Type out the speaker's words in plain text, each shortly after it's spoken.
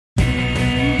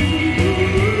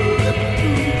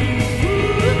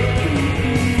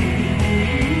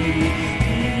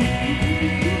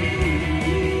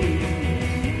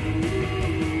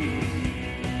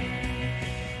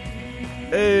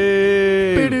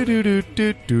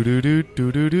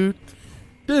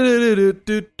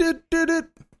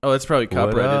Oh, that's probably What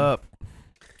copyrighted. up?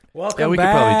 Welcome Yeah, we could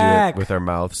back probably do it with our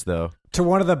mouths, though. to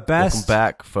one of the Welcome best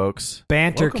back, folks.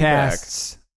 banter Welcome back.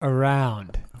 casts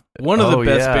around. One of the Oh,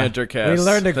 best yeah. banter casts. We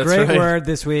learned a That's great right. word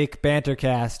this week,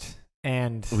 bantercast,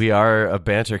 and We are a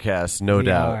banter cast, no we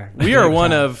doubt. are. We are Big one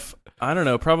time. of, I don't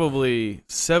know, probably,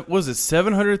 was it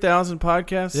 700,000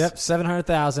 podcasts? Yep,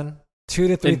 700,000, 2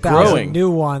 to And 3,000 growing. new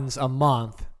ones a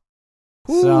month.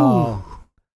 Woo. So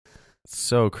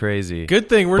So crazy. Good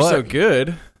thing we're But- so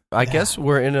good. I guess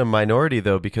we're in a minority,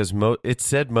 though, because it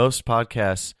said most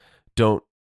podcasts don't.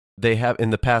 They have, in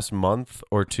the past month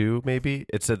or two, maybe,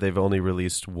 it said they've only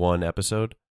released one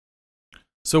episode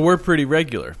So we're pretty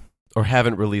regular. or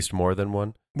haven't released more than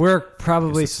one. we're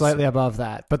probably Guess it's- slightly above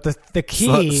that. But the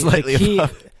key, Slightly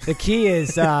above. the key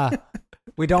is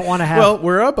we don't want to have Well,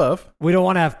 we're above. we don't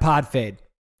want to have pod fade.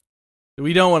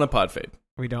 We don't want a pod fade,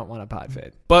 We don't want a pod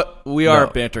fade. but we are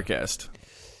No. bantercast.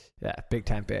 Yeah, big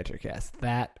time bantercast.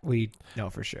 That we know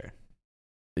for sure.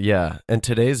 Yeah, and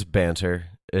today's banter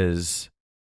is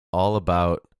all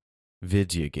about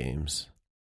video games.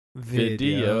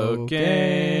 Video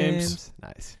games.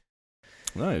 Nice.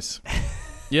 Nice.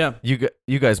 Yeah,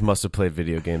 You guys must have played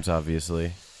video games,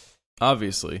 obviously.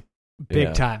 obviously. Big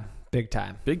Yeah. time. Big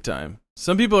time. Big time.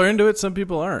 Some people are into it, some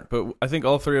people aren't. But I think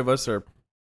all three of us are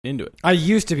into it. I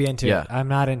used to be into Yeah. it. I'm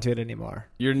not into it anymore.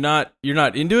 You're not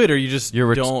into it, or you just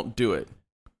You're don't do it.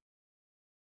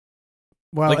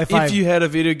 Well, Like if if you had a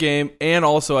video game and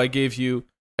also I gave you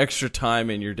extra time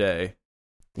in your day,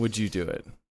 would you do it?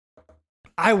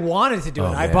 I wanted to do Oh,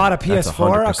 it. I man. bought a That's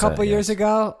PS4 a 100%, couple years yes.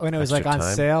 ago when it was Extra like on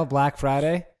time. sale Black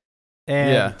Friday. And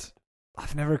Yeah.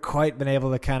 I've never quite been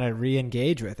able to kind of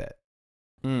re-engage with it.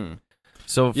 Hmm.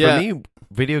 So for Yeah. me,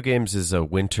 video games is a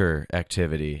winter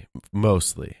activity,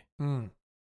 mostly. Mm.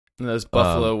 And those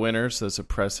Buffalo winters, those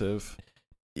oppressive.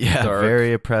 Yeah, Dark.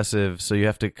 very oppressive. So you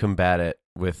have to combat it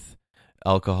with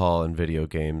alcohol and video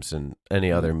games and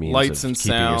any other means Lights of and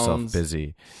keeping yourself sounds.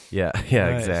 busy. Yeah,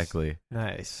 yeah, Nice. exactly.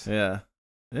 Nice. Yeah.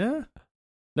 Yeah.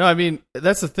 No, I mean,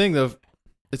 that's the thing though.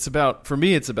 It's about, for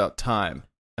me, it's about time.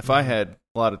 If I had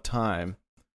a lot of time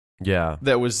Yeah.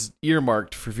 that was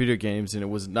earmarked for video games and it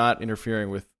was not interfering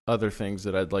with other things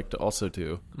that I'd like to also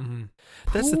do. Mm-hmm.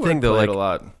 That's the Ooh, thing, I though. played Like, a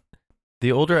lot.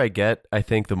 the older I get, I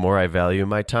think the more I value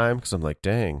my time because I'm like,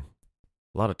 dang,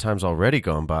 a lot of time's already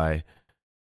gone by.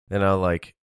 And I'll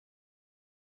like,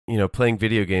 playing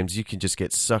video games, you can just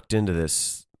get sucked into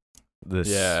this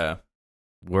Yeah.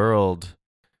 world.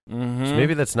 Mm-hmm. So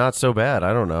maybe that's not so bad.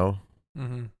 I don't know.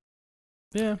 Mm-hmm.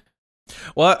 Yeah.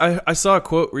 Well, I saw a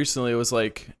quote recently. It was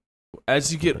like,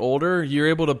 as you get older, you're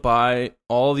able to buy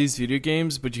all these video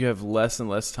games, but you have less and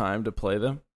less time to play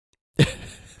them.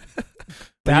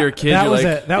 When you're a kid, that you're was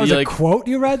like, a that was you're a like- quote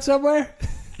you read somewhere?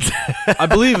 I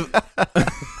believe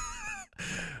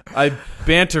I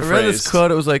banter I read this phrased.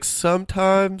 quote. It was like,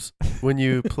 sometimes when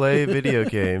you play video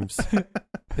games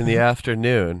in the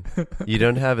afternoon, you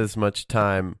don't have as much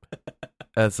time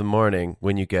as the morning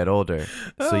when you get older.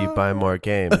 So you buy more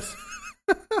games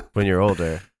when you're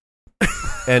older.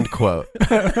 End quote.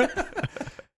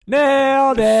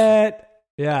 Nailed it.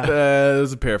 Yeah. It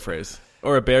was a paraphrase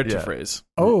or a banter Yeah. phrase.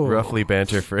 Oh, Roughly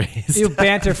banter phrase. you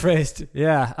banter phrased.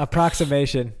 Yeah,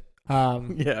 approximation.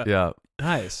 Yeah. Yeah.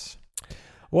 Nice.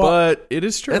 Well, But it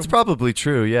is true. That's probably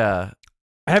true. Yeah.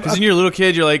 Because when you're a little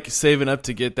kid, you're like saving up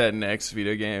to get that next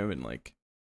video game, and like,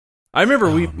 I remember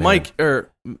Oh, man. Mike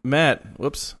or Matt.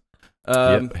 Whoops.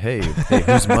 Yep. Hey,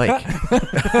 who's Mike?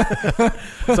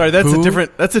 Sorry, that's Who? a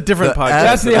different. That's a different The podcast.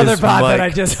 that's the other is pod that I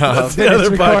Mike just Tom. That's the finished other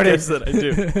recording. podcast that I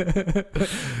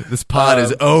do. This pod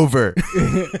is over.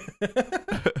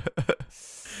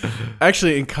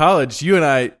 Actually, in college, you and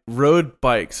I rode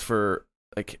bikes for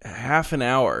like half an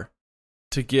hour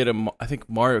to get I think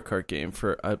Mario Kart game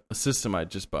for a system I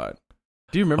just bought.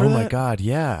 Do you remember Oh that? my God.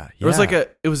 Yeah. It was yeah.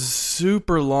 it was a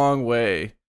super long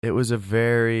way. It was a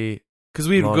very. Because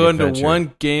we'd Long go into adventure. one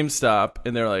GameStop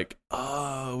and they're like,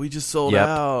 oh, we just sold Yep.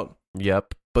 out.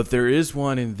 Yep. But there is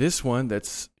one in this one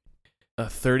that's a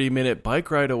 30-minute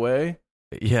bike ride away.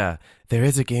 Yeah. There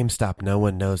is a GameStop no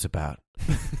one knows about.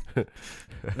 That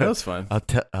was fun.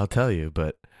 I'll tell you,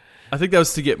 but I think that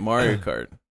was to get Mario Kart.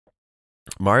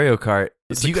 Mario Kart.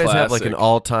 It's Do a you guys have like an classic.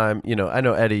 all-time? I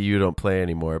know Eddie, you don't play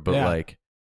anymore, but Yeah. like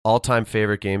all-time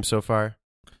favorite game so far?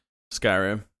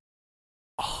 Skyrim.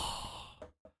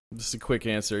 Just a quick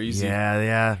answer. Easy.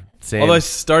 Yeah. Same. Although I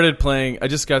started playing, I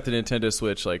just got the Nintendo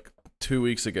Switch like 2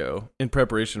 weeks ago in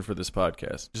preparation for this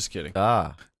podcast. Just kidding.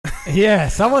 Yeah,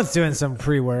 someone's doing some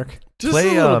pre-work. Just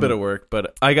a little bit of work,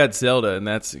 but I got Zelda, and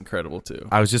that's incredible too.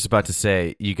 I was just about to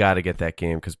say, you got to get that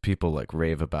game because people like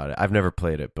rave about it. I've never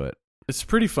played it, but It's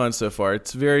pretty fun so far.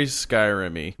 It's very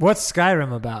Skyrim-y. What's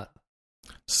Skyrim about?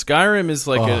 Skyrim is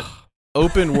like an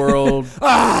open world.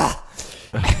 Where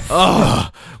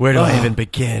do I even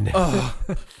begin?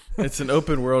 It's an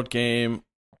open world game.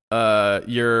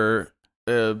 You're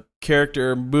a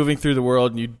character moving through the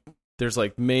world, and there's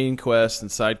like main quests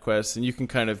and side quests, and you can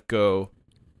kind of go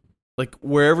like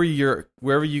whatever you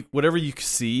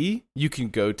see, you can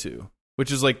go to,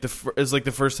 which is like the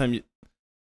first time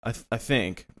I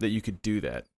think that you could do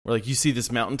that. Where like you see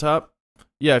this mountaintop,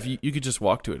 yeah, if you could just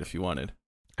walk to it if you wanted.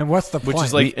 And what's the point? Which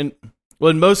is like in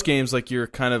most games, like you're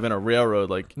kind of in a railroad.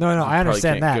 Like no, I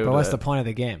understand that, but what's the point of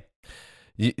the game?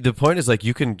 The point is like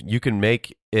you can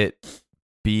make it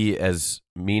be as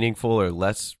meaningful or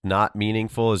less not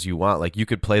meaningful as you want. Like you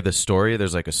could play the story.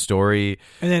 There's like a story,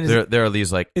 and then there are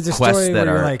these like quests that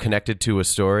are like connected to a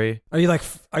story. Are you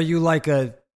like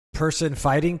a person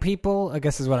fighting people? I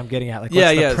guess is what I'm getting at. Like,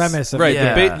 what's the premise of right?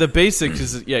 Yeah. The basics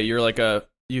is you're like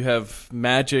you have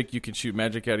magic. You can shoot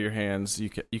magic out of your hands. You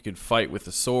can fight with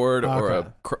a sword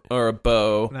or a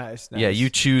bow. Nice. Yeah, you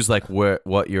choose like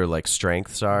what your like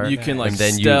strengths are. You can like and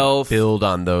then stealth. You build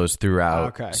on those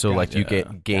throughout. Okay, so like you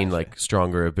gain gotcha. like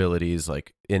stronger abilities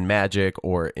like in magic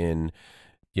or in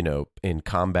in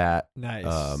combat. Nice.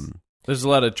 There's a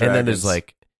lot of dragons. And then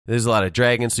there's a lot of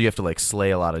dragons, so you have to like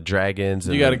slay a lot of dragons.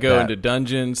 And you got to go into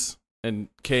dungeons and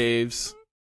caves.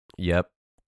 Yep.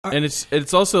 And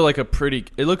it's also like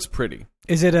it looks pretty.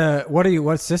 Is it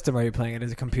what system are you playing it?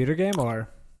 Is it a computer game or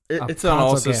it's on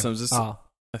all systems. I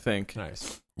think.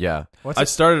 Nice. Yeah. I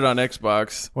started on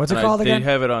Xbox. What's it called again?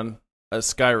 They have it on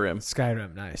Skyrim.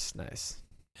 Skyrim, nice.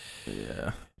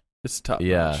 Yeah. It's top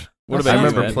Yeah. notch. What about I you,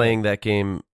 remember man? playing that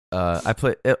game. I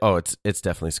played. It's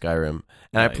definitely Skyrim,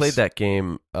 and I played that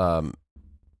game when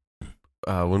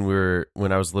I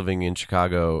was living in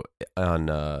Chicago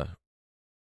on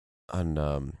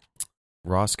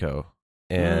Roscoe,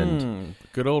 and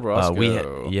good old Roscoe.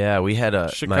 We had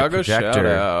a Chicago my projector, shout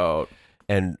out,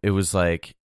 and it was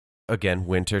like again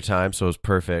winter time, so it was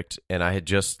perfect. And I had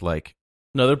just like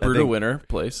another brutal winter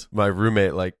place. My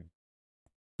roommate like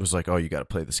was like, "Oh, you got to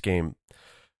play this game."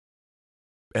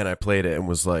 And I played it and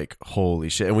was like, holy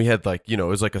shit. And we had like, it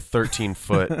was like a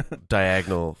 13-foot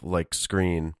diagonal like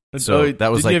screen. So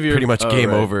that was like pretty much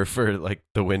game over for like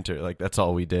the winter. Like that's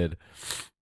all we did.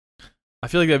 I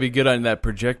feel like that'd be good on that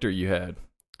projector you had.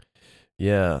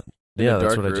 Yeah. Yeah,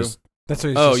 that's what That's what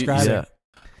you're describing. Yeah.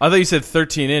 I thought you said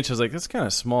 13-inch. I was like, that's kind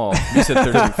of small. You said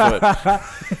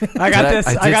 13-foot. I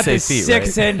got this feet,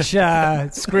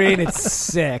 6-inch screen. It's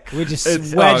sick. We just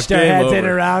wedged our heads in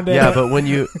around it. Yeah, but when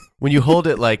you hold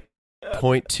it like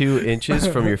 0.2 inches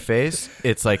from your face,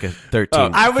 it's like a 13.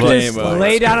 I would just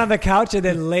lay down on the couch and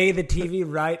then lay the TV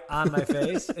right on my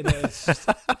face, and it was just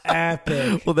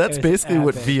epic. Well, that's basically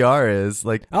what VR is.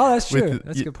 Like, that's true.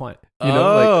 That's a good point. That's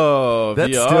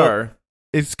VR.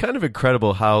 It's kind of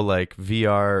incredible how like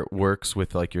VR works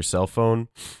with like your cell phone.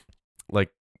 Like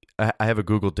I have a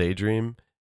Google Daydream,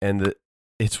 and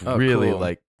it's really cool.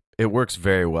 like it works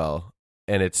very well,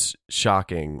 and it's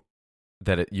shocking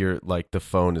that you're like the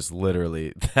phone is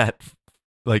literally that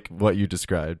like what you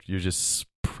described. You're just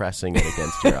pressing it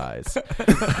against your eyes,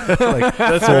 like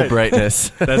that's full right. brightness.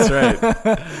 That's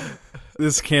right.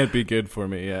 This can't be good for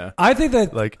me. Yeah, I think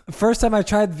that like first time I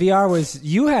tried VR was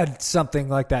you had something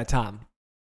like that, Tom.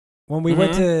 When we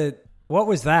went to what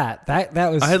was that? That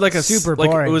was I had like super like,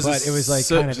 boring, it was but it was like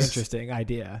kind of interesting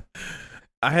idea.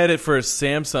 I had it for a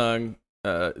Samsung,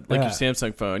 your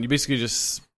Samsung phone. You basically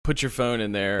just put your phone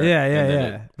in there.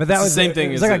 Yeah. But that was the same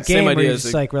thing. It was like a game where you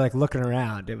just like we're like looking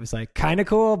around. It was like kind of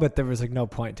cool, but there was like no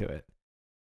point to it.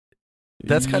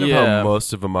 That's kind of how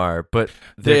most of them are, but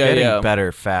they're getting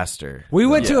better faster. We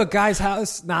went to a guy's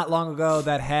house not long ago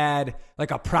that had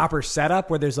like a proper setup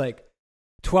where there's like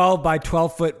 12 by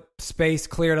 12 foot space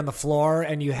cleared on the floor,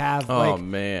 and you have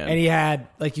and he had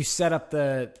like you set up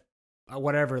the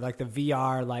whatever like the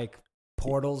VR like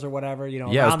portals or whatever, it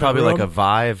was probably like a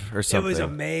Vive or something. It was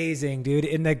amazing, dude.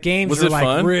 And the games was were it like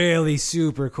fun? really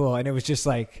super cool, and it was just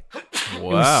like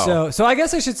wow. So I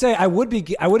guess I should say I would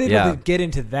be able to get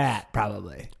into that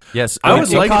probably. Yes, I would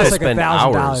like to spend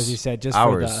 $1,000. You said just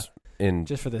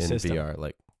for the system. VR,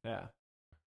 like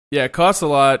Yeah, it costs a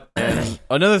lot. And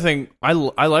another thing, I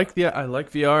like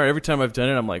VR. Every time I've done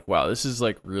it, I'm like, wow, this is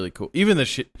like really cool. Even the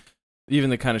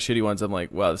kind of shitty ones, I'm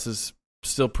like, wow, this is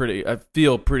still pretty. I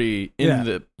feel pretty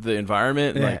in the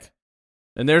environment. Yeah. Like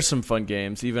And there's some fun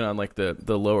games, even on like the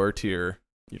lower tier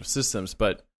systems.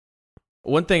 But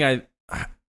one thing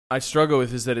I struggle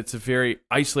with is that it's a very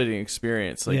isolating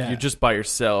experience. Like you're just by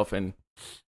yourself, and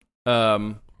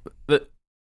the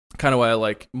kind of why I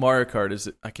like Mario Kart is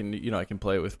I can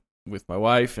play with my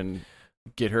wife and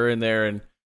get her in there. And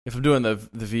if I'm doing the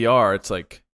VR, it's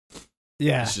like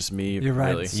it's just me. You're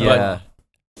right. Really. Yeah,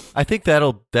 I think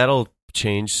that'll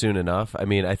change soon enough. I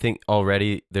mean, I think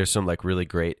already there's some like really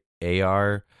great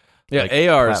AR. Yeah, like,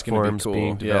 AR is going to be cool.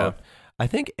 Being developed. Yeah. I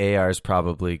think AR is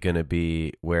probably going to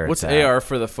be where What's it's at. AR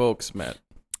for the folks, Matt?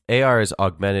 AR is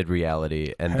augmented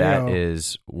reality, and that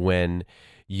is when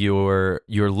you're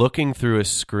looking through a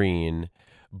screen,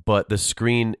 but the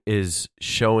screen is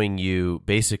showing you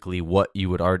basically what you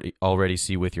would already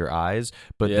see with your eyes,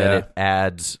 but then it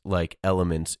adds like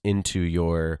elements into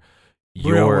your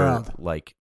real world.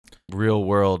 Like real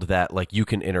world that like you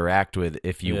can interact with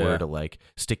if you were to like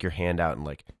stick your hand out and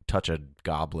like touch a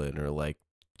goblin or like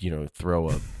throw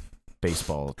a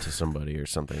baseball to somebody or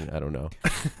something. I don't know.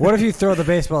 What if you throw the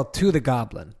baseball to the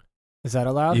goblin? Is that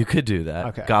allowed? You could do that.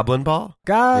 Okay. Goblin ball?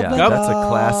 Goblin ball. That's a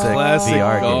classic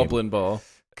VR Goblin game. Ball.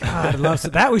 God, I love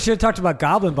that. We should have talked about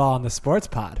Goblin Ball on the sports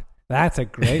pod. That's a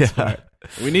great sport.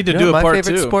 We need to do a part 2. My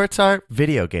favorite sports are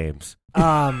video games.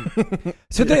 To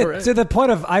the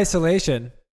point of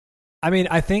isolation, I mean,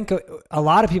 I think a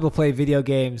lot of people play video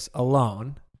games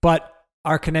alone, but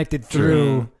are connected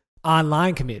through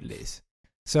online communities.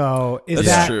 So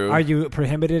That's true. Are you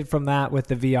prohibited from that with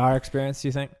the VR experience, do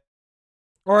you think?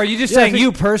 Or are you just saying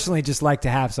you personally just like to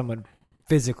have someone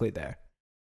physically there?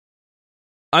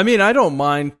 I mean, I don't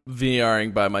mind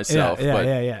VRing by myself,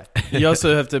 but you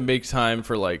also have to make time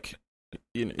for like,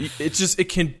 it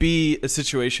can be a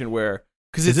situation where,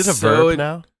 because is it a verb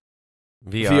now?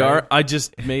 VR? I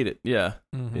just made it. Yeah.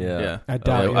 Mm-hmm. Yeah. I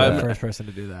doubt you're the first person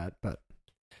to do that, but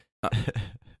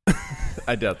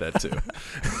I doubt that too.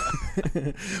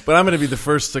 But I'm going to be the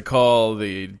first to call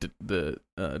the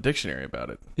dictionary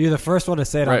about it. You're the first one to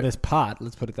say it on this pod.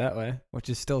 Let's put it that way, which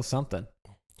is still something.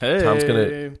 Hey.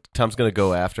 Tom's gonna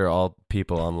go after all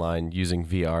people online using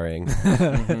VRing.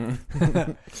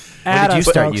 When did you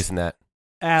start using that?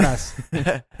 At us.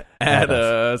 At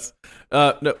us.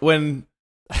 No, when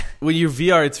you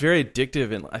VR, it's very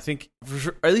addictive, and I think,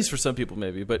 at least for some people,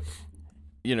 maybe, but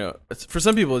for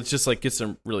some people, it's just like gets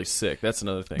them really sick. That's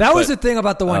another thing. That was the thing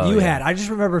about the one you had. I just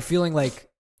remember feeling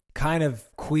like kind of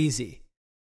queasy.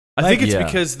 I think it's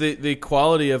because the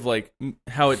quality of like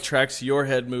how it tracks your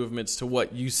head movements to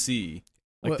what you see.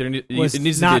 Like it needs to be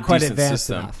a decent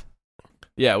system. Enough.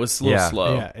 Yeah, it was a little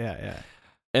slow. Yeah.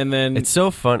 And then it's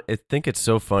so fun. I think it's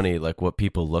so funny, like what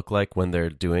people look like when they're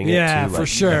doing it. Yeah, too, for like,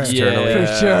 sure. Externally. For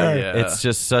sure. Yeah. It's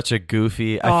just such a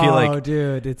goofy. I feel like,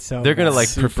 dude, it's so. They're gonna like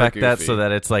super perfect goofy. that so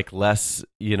that it's like less,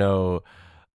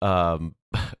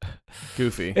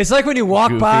 goofy. It's like when you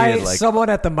walk by and, like, someone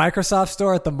at the Microsoft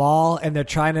store at the mall and they're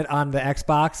trying it on the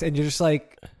Xbox, and you're just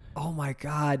like, "Oh my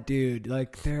god, dude!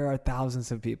 Like there are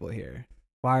thousands of people here.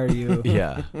 Why are you?"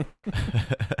 Yeah.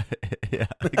 Yeah,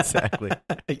 exactly.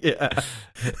 Yeah.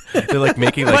 They're like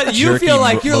making like But you jerky feel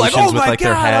like you're like, motions "Oh with, my like,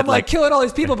 their god, head, I'm like killing all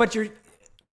these people," but you're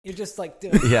just like,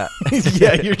 dude. Yeah.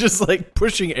 Yeah, you're just like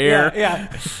pushing air. Yeah.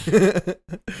 It's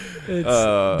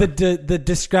the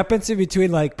discrepancy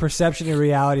between like perception and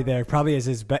reality there probably is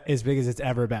as big as it's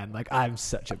ever been. Like I'm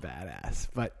such a badass,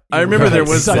 but I remember there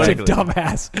was such like, a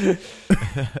dumbass.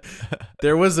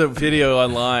 There was a video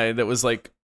online that was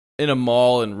like in a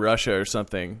mall in Russia or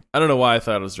something. I don't know why I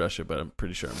thought it was Russia, but I'm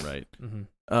pretty sure I'm right.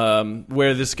 Mm-hmm.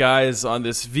 Where this guy is on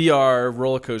this VR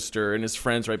roller coaster and his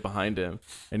friend's right behind him,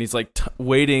 and he's like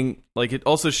waiting. Like it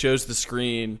also shows the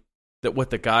screen that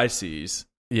what the guy sees.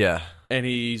 Yeah. And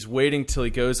he's waiting till he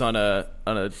goes on a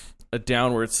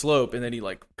downward slope, and then he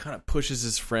like kind of pushes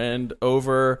his friend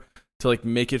over to like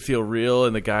make it feel real,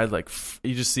 and the guy like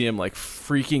you just see him like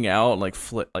freaking out and like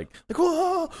flip like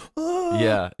whoa,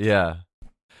 whoa. Yeah.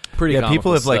 Pretty people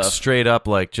comical have like stuff. straight up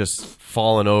like just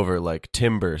fallen over like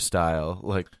timber style,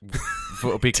 like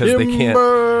because they can't.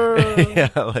 Yeah,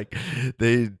 like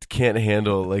they can't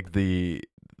handle like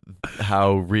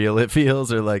how real it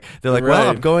feels, or like they're like, well,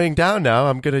 I'm going down now.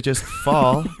 I'm gonna just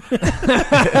fall.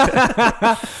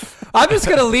 I'm just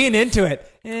gonna lean into it.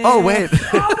 Oh wait!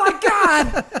 Oh my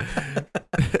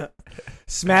god!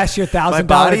 Smash your $1,000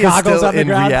 goggles is still on the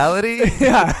ground. Reality?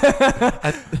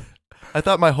 Yeah. I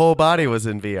thought my whole body was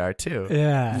in VR too.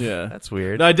 Yeah. That's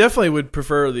weird. No, I definitely would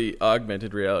prefer the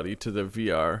augmented reality to the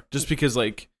VR, just because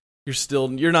like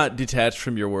you're not detached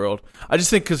from your world. I just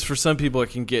think because for some people it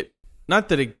can get, not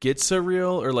that it gets so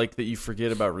real or like that you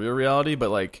forget about real reality, but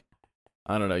like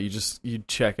I don't know, you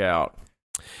check out.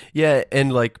 Yeah,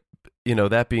 and like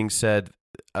that being said,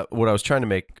 what I was trying to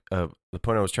make, the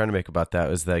point I was trying to make about that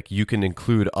was like you can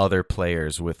include other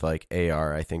players with like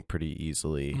AR, I think, pretty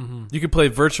easily. Mm-hmm. You could play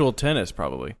virtual tennis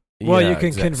probably. Well, you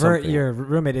can convert your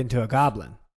roommate into a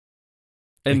goblin.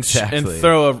 And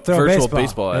throw a virtual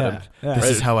baseball at him. Yeah. This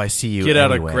is how I see you. Get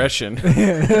out aggression.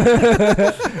 There's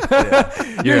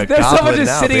someone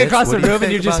just sitting across the room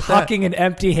and you're just hucking an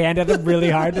empty hand at them really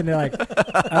hard, and they're like,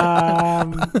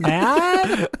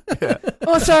 Matt? Yeah.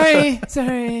 Oh, sorry.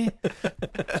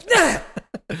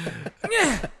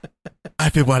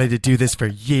 I've been wanting to do this for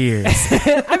years.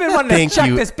 I've been wanting to chuck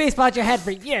this baseball at your head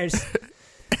for years.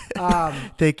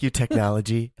 Thank you,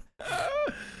 technology.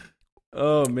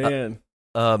 Oh, man.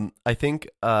 I think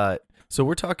so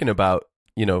we're talking about,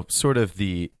 sort of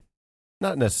the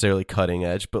not necessarily cutting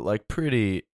edge, but like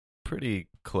pretty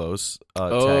close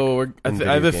tech. I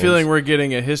have a feeling we're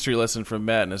getting a history lesson from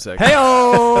Matt in a second.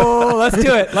 Hey-oh, let's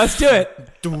do it.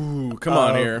 Come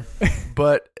on here.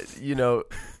 But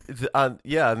on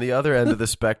the other end of the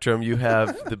spectrum, you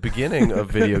have the beginning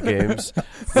of video games,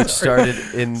 which started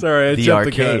in the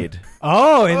arcade.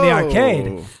 Oh, in the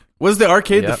arcade. Was the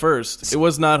arcade the first? It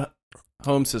was not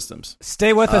home systems.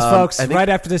 Stay with us, folks. Right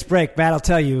after this break, Matt will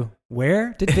tell you,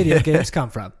 where did video games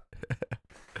come from?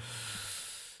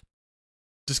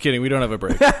 Just kidding. We don't have a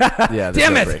break. Yeah,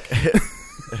 damn it. Break.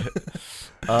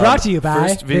 Brought to you by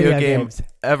first video game games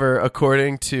ever,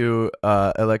 according to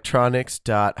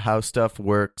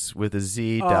electronics.howstuffworks with a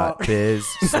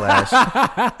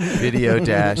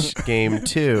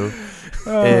z.biz/video-game2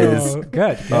 is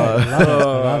good.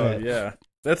 Love it. Yeah.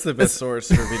 That's the best source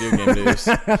for video game news.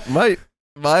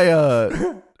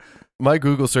 My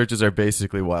Google searches are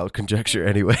basically wild conjecture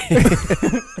anyway.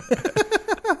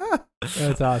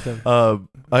 That's awesome.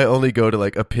 I only go to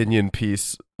like opinion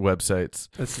piece websites.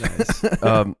 That's nice.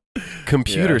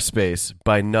 Computer Space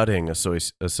by Nutting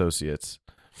Associates.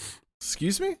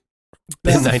 Excuse me?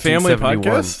 That's a family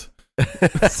podcast?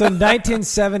 So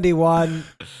 1971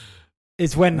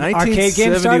 is when arcade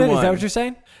games started? Is that what you're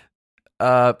saying?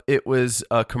 It was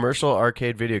a commercial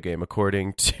arcade video game,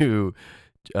 according to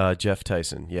Jeff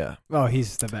Tyson. Yeah. Oh,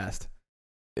 he's the best.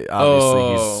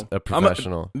 Obviously, he's a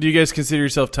professional. Do you guys consider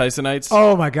yourself Tysonites?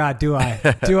 Oh my God, do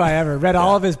I? Do I ever? Read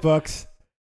all of his books.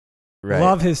 Right.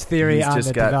 Love his theory on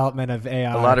the development of AR.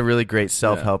 A lot of really great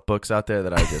self-help books out there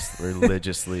that I just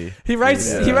religiously. He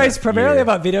writes primarily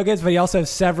about video games, but he also has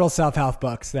several self-help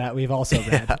books that we've also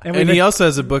read. Yeah. And he also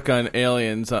has a book on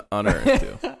aliens on Earth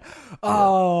too.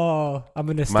 Oh, I'm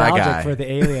a nostalgic for the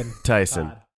alien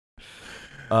Tyson.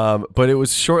 But it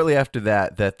was shortly after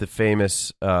that the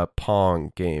famous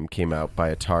Pong game came out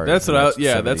by Atari. That's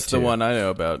that's the one I know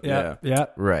about. Yeah.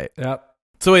 Right. Yep.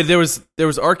 So wait, there was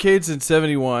arcades in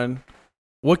 71.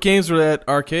 What games were at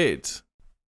arcades?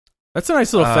 That's a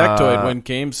nice little factoid when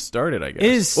games started, I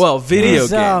guess. Video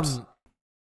games.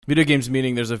 Video games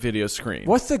meaning there's a video screen.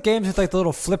 What's the games with like the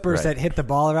little flippers that hit the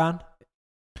ball around?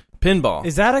 Pinball.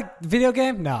 Is that a video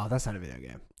game? No, that's not a video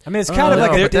game. I mean, it's kind of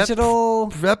like a digital...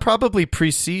 That probably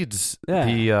precedes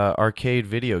the arcade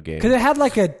video game. Because it had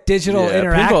like a digital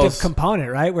interactive component,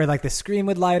 right? Where like the screen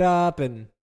would light up and...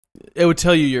 It would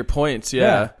tell you your points,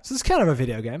 yeah. So it's kind of a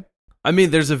video game. I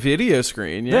mean, there's a video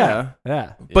screen, yeah.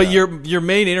 But your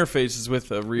main interface is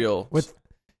with a real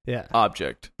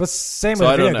object. But same with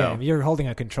a video game. You're holding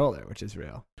a controller, which is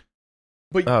real.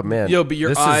 But, but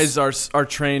your eyes are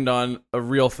trained on a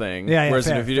real thing. Whereas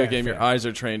in a video game, your eyes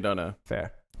are trained on a...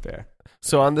 Fair.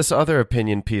 So on this other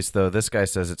opinion piece, though, this guy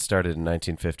says it started in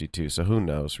 1952, so who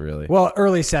knows, really? Well,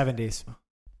 early 70s.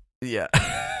 Yeah.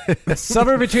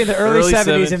 Somewhere between the early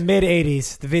 70s and mid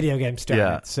 80s, the video game started.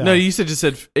 Yeah. So. No, you just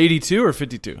said 82 or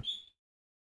 52? It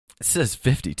says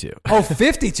 52. Oh,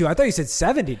 52. I thought you said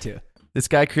 72. This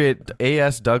guy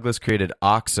A.S. Douglas created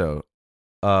OXO,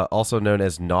 also known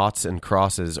as Noughts and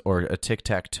Crosses, or a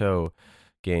tic-tac-toe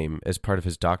game, as part of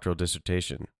his doctoral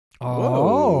dissertation.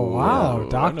 Oh, wow.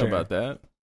 Doctor. I know about that.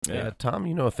 Yeah, Tom,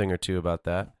 you know a thing or two about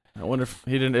that. I wonder if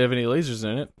he didn't have any lasers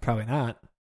in it. Probably not.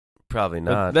 Probably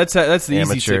not. That's the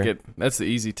easy ticket. That's the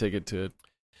easy ticket to it.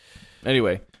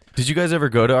 Anyway, did you guys ever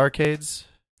go to arcades?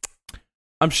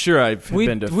 I'm sure I've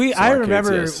been to. I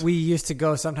remember we used to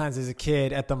go sometimes as a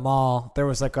kid at the mall. There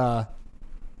was we went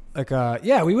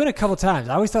a couple times.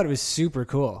 I always thought it was super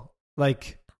cool.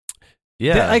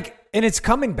 And it's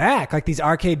coming back. Like these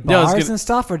arcade bars and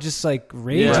stuff are just like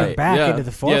raging back into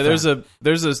the forefront. Yeah,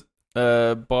 there's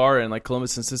a bar in like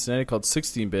Columbus and Cincinnati called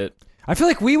 16-bit. I feel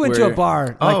like we went to a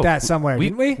bar like that somewhere,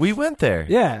 didn't we? We went there.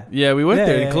 Yeah. Yeah, we went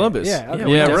there in Columbus. Yeah,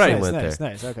 okay. Right.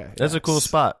 Nice. Okay. That's a cool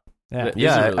spot.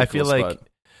 Yeah. I feel like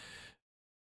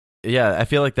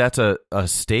that's a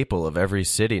staple of every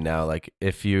city now. Like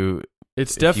if you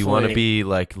It's definitely. If you want to be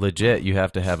like legit, you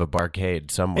have to have a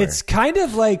barcade somewhere. It's kind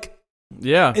of like,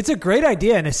 yeah, it's a great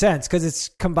idea in a sense because it's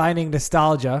combining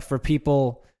nostalgia for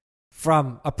people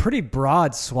from a pretty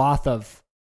broad swath of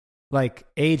like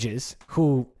ages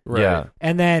who, right. Yeah.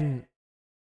 and then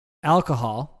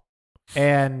alcohol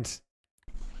and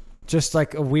just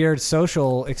like a weird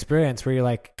social experience where you're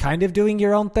like kind of doing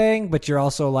your own thing, but you're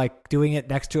also like doing it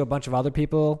next to a bunch of other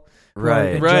people.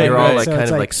 Right. Right, You're all right. like So kind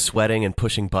it's of like sweating and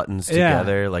pushing buttons Yeah,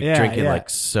 together, like yeah, drinking yeah. like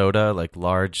soda, like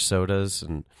large sodas,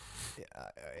 and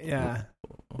yeah.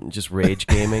 just rage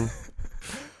gaming.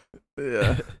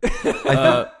 Yeah.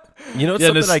 You know, it's Yeah,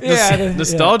 something like yeah.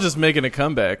 nostalgia's making a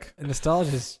comeback. And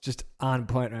nostalgia is just on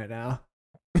point right now.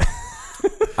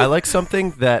 I like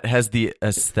something that has the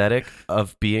aesthetic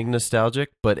of being nostalgic,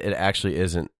 but it actually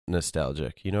isn't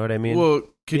nostalgic. You know what I mean? Well,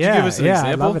 could you give us an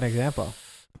example? I love an example.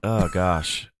 Oh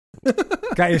gosh.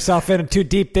 Got yourself in too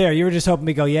deep there. You were just hoping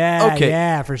me go, Okay.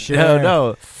 yeah, for sure.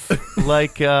 No.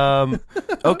 Like,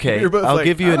 okay, You're both I'll like,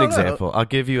 give you I an don't know. example. I'll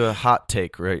give you a hot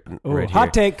take right Ooh, here.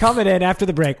 hot take coming in after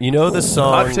the break. You know the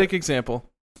song? Hot take example.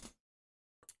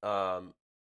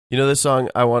 You know the song?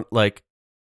 I want like,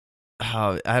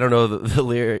 I don't know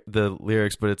the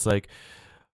lyrics, but it's like,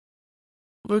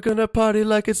 we're gonna party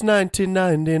like it's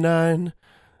 1999,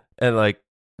 and like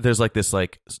there's like this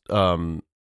like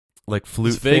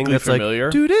flute It's thing vaguely that's familiar.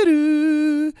 like doo doo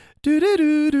doo doo doo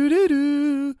doo doo doo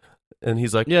doo, and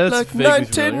he's like, Yeah, that's like vaguely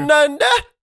familiar. 1990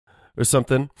 or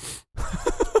something.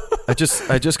 I just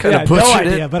kind Yeah, of no butchered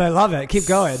idea, it. but I love it. Keep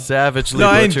going. Savagely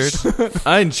No, butchered.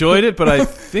 I enjoyed it, but I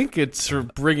think it's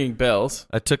ringing bells.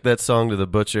 I took that song to the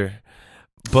butcher,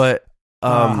 but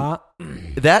Uh-huh.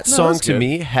 that No, song that's to good.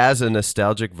 me has a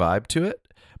nostalgic vibe to it.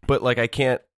 But like I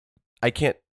can't.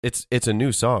 It's a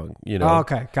new song, you know. Oh,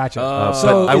 okay, gotcha. But I is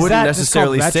wouldn't that just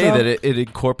necessarily called say retro? that it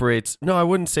incorporates. No, I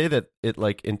wouldn't say that it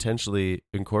like intentionally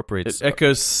incorporates. It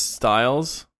echoes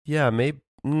styles. Yeah, maybe.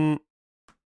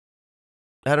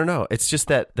 I don't know. It's just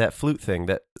that flute thing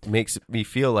that makes me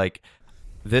feel like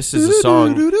this is a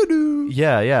song.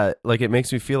 Yeah. Like it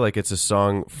makes me feel like it's a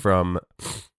song from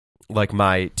like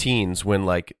my teens when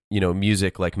like, you know,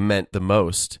 music like meant the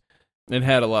most. It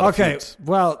had a lot of Okay, flutes.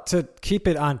 well, to keep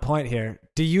it on point here,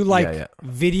 do you like Yeah.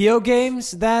 video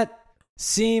games that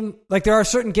seem like there are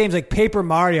certain games like Paper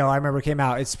Mario, I remember came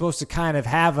out. It's supposed to kind of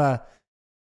have a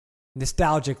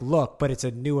nostalgic look, but it's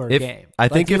a newer game. I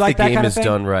think you if like the that game kind of is thing?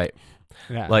 done right.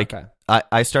 Yeah, Like okay.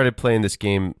 I started playing this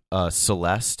game,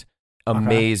 Celeste.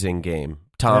 Amazing game.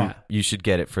 Tom, Yeah. you should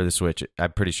get it for the Switch.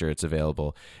 I'm pretty sure it's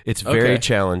available. It's very Okay.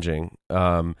 challenging.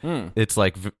 It's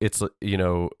like you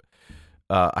know,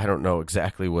 I don't know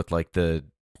exactly what like the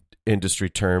industry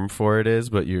term for it is,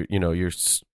 but you're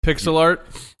Pixel art.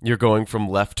 you're going from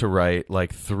left to right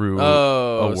like through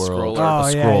Oh, a world. scroller. Oh,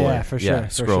 a yeah, scroller. yeah, for sure, Yeah,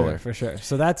 for scroller. sure, for sure.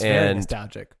 So that's very And-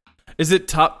 nostalgic. Is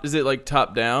it like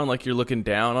top down? Like you're looking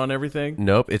down on everything?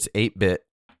 Nope, it's 8-bit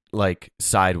like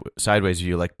sideways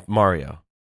view like Mario.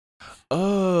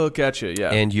 Oh, gotcha.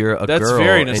 Yeah. And you're a That's girl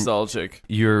very and nostalgic.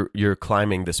 you're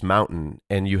climbing this mountain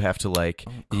and you have to like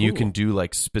you cool. can do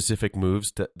like specific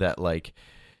moves that like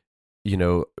you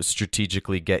know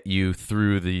strategically get you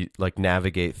through the like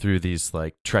navigate through these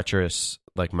like treacherous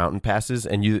like mountain passes,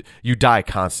 and you die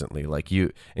constantly like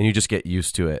you just get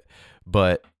used to it.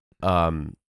 But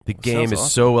the game Sounds is awesome.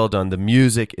 so well done. The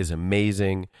music is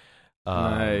amazing.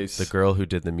 Nice. The girl who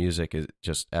did the music is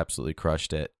just absolutely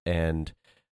crushed it, and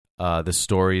the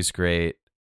story's great,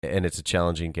 and it's a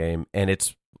challenging game, and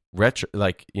it's retro.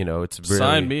 Like you know, it's really,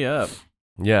 Sign me up.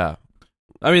 Yeah,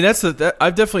 I mean, that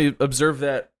I've definitely observed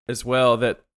that as well.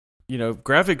 That you know,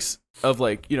 graphics of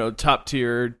like you know top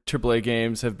tier AAA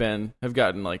games have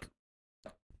gotten like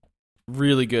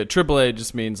really good. AAA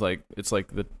just means like it's like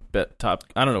the top.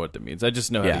 I don't know what that means. I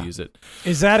just know how Yeah. to use it.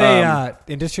 Is that a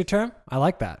industry term? I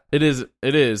like that. It is.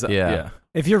 Yeah.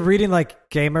 If you're reading like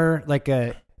gamer, like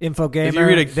a info gamer, If you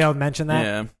read they'll mention that.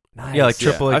 Yeah. Nice. yeah, like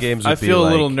AAA games. I Would feel be a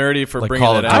little like- nerdy for like bringing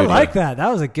Call that of out. I Duty. like that. That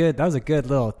was a good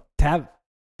little tab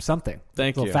something.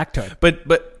 Thank little you. factoid.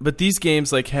 But these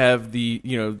games like have the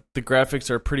you know the graphics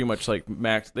are pretty much like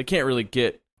max. They can't really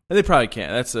get. They probably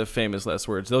can't. That's a famous last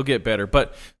words. They'll get better,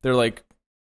 but they're like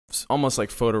almost like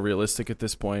photorealistic at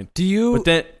this point. Do you?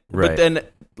 Right. But then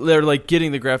they're like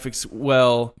getting the graphics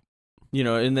well, you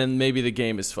know, and then maybe the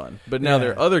game is fun. But now Yeah.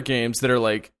 there are other games that are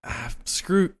like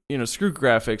screw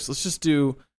graphics. Let's just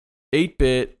do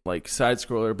 8-bit like side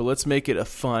scroller, but let's make it a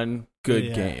fun, good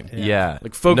Yeah, game. Yeah,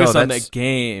 Like focus No, on that's- that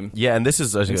game yeah, and this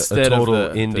is a instead total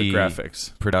of the indie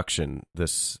graphics. production.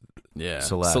 This Yeah,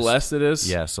 Celeste. It is.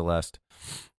 yeah, Celeste,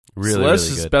 really, Celeste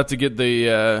really is good. about to get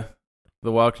the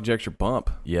Wild Conjecture bump.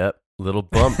 Yep, Little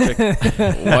bump.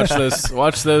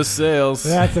 Watch those sales.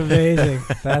 That's amazing.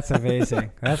 That's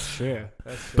amazing. That's true.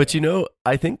 But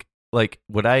I think like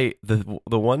the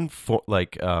one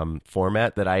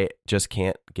format that I just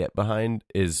can't get behind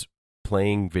is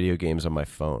playing video games on my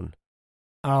phone.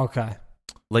 Oh, okay.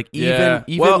 Like even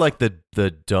like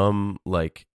the dumb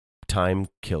like time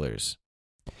killers.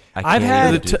 I've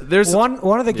had there's one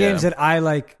of the games that I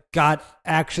like got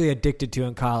actually addicted to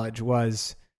in college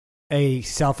was a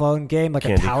cell phone game, like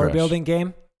Candy a tower Crush. Building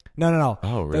game. No.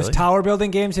 Oh, really? Those tower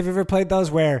building games. Have you ever played those?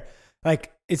 Where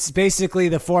like it's basically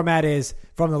the format is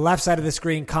from the left side of the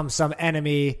screen comes some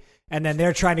enemy, and then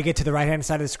they're trying to get to the right hand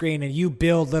side of the screen, and you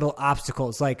build little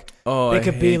obstacles. Like they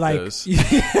could be like,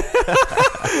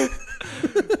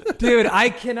 dude, I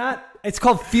cannot. It's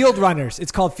called Field Runners.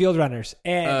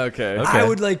 And okay. I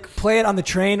would like play it on the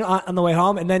train on the way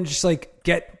home, and then just like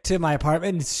get to my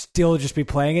apartment and still just be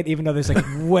playing it, even though there's like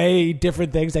way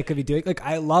different things I could be doing. Like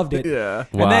I loved it. Yeah.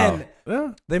 And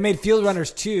then they made Field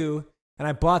Runners 2, and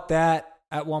I bought that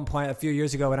at one point a few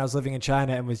years ago when I was living in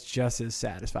China and was just as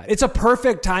satisfied. It's a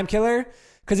perfect time killer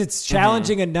because it's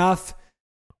challenging enough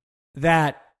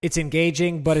that it's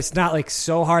engaging, but it's not like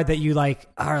so hard that you like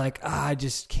are like, I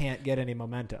just can't get any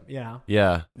momentum, you know?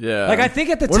 Yeah. Like I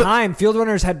think at the time, Field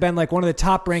Runners had been like one of the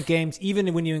top ranked games,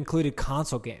 even when you included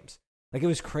console games. Like it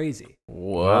was crazy.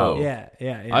 Whoa. Yeah.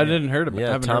 I didn't heard about it.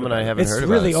 Yeah, Tom and I haven't heard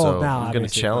about it. It's really old now. I'm going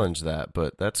to challenge that,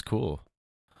 but that's cool.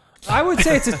 I would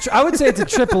say it's a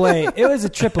AAA. It was a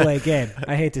AAA game.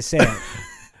 I hate to say it.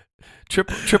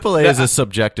 AAA is a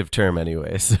subjective term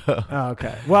anyway. So. Oh,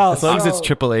 okay. Well, as long as it's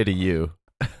AAA to you.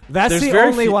 That's the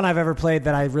only one I've ever played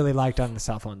that I really liked on the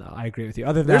cell phone, though. I agree with you.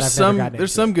 Other than that, I've never gotten into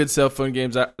There's some good cell phone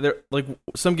games. There like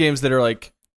some games that are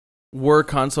like were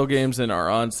console games and are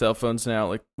on cell phones now.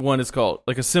 Like one is called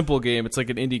like a simple game. It's like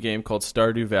an indie game called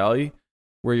Stardew Valley,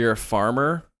 where you're a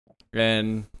farmer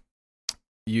and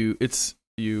you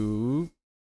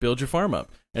build your farm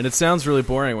up. And it sounds really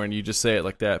boring when you just say it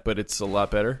like that, but it's a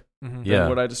lot better than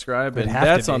what I describe. And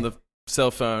that's on the cell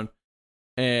phone,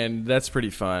 and that's pretty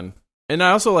fun. And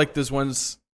I also like those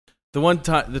ones.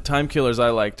 The time killers I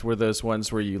liked were those ones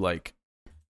where you like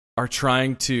are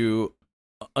trying to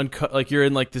uncut, like you're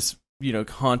in like this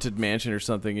haunted mansion or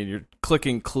something, and you're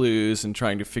clicking clues and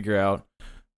trying to figure out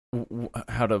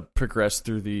how to progress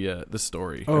through the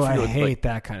story. Oh, I hate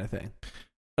that kind of thing.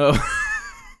 Oh,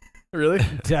 really?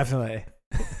 Definitely.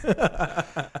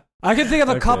 I can think of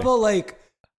a couple. Like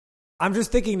I'm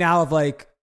just thinking now of like.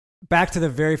 Back to the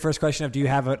very first question of do you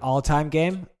have an all-time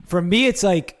game? For me, it's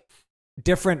like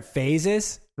different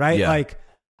phases, right? Yeah. Like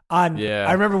I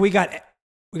remember we got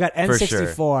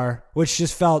N64, sure. Which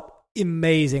just felt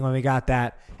amazing when we got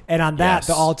that. And on that,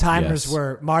 the all-timers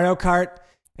were Mario Kart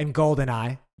and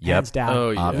GoldenEye, hands down.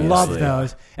 Oh, yeah. Loved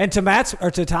those. And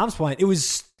to Tom's point, it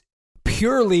was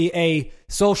purely a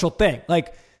social thing.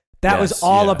 Like that was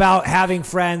all about having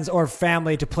friends or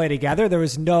family to play together. There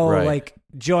was no like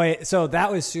joy. So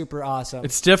that was super awesome.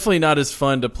 It's definitely not as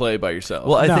fun to play by yourself.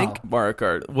 Well, I think Mario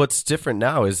Kart. What's different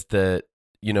now is that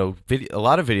a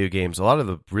lot of video games, a lot of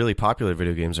the really popular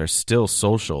video games are still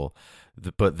social,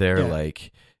 but they're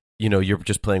like, you're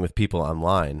just playing with people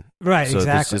online, right? So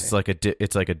exactly. It's like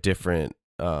it's like a different.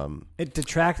 It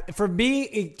detracts for me.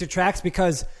 It detracts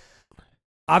because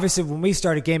obviously when we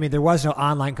started gaming, there was no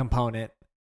online component.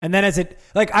 And then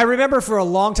I remember for a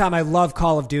long time, I loved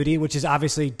Call of Duty, which is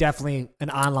obviously definitely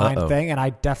an online thing. And I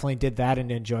definitely did that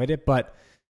and enjoyed it. But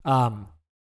I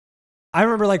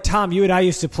remember like Tom, you and I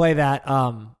used to play that.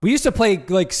 We used to play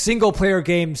like single player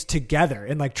games together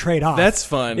and like trade off. That's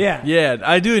fun. Yeah.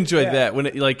 I do enjoy that when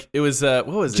it was, what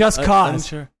was it? Just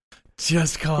Cause.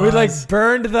 Just Cause. We like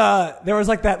burned there was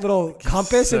like that little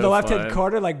compass in the left-hand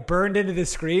corner, like burned into the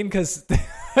screen because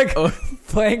like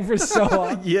playing for so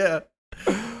long. Yeah.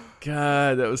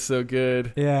 God, that was so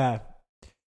good. Yeah.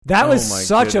 That was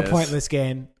such a pointless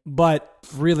game, but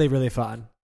really, really fun.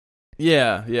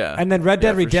 Yeah. And then Red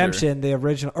Dead Redemption, the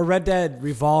original, or Red Dead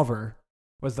Revolver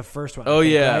was the first one. Oh,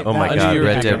 yeah. Right? Oh, my God.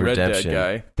 Red Dead Redemption.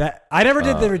 Guy. I never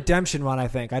did the Redemption one, I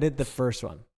think. I did the first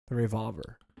one, the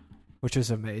Revolver, which was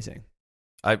amazing.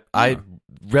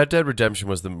 Red Dead Redemption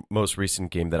was the most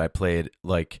recent game that I played,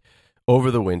 like,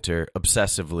 over the winter,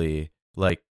 obsessively,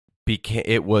 like,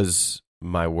 it was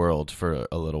my world for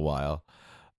a little while.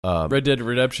 Red Dead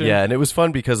Redemption? Yeah, and it was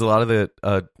fun because a lot of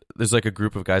there's like a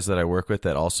group of guys that I work with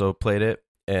that also played it,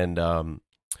 and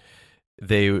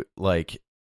they like,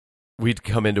 we'd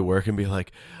come into work and be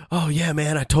like, oh yeah,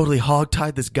 man, I totally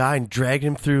hogtied this guy and dragged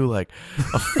him through like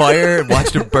a fire and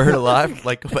watched him burn alive.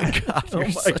 Like, oh my God,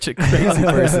 you're such a crazy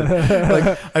person.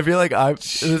 Like, I feel like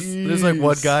there's like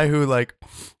one guy who like,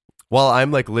 while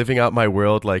I'm like living out my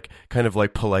world, like kind of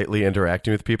like politely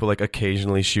interacting with people, like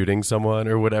occasionally shooting someone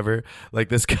or whatever, like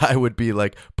this guy would be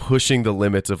like pushing the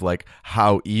limits of like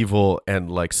how evil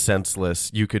and like senseless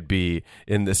you could be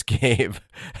in this game.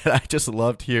 And I just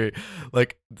loved hearing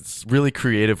like really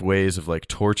creative ways of like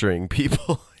torturing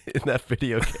people in that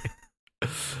video game.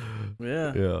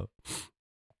 Yeah.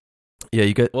 Yeah,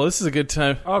 you got. Well, this is a good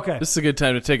time. Okay. This is a good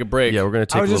time to take a break. Yeah, we're gonna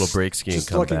take a little break ski and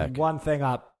come looking back. one thing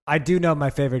up. I do know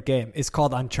my favorite game. It's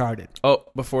called Uncharted.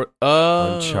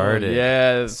 Uncharted.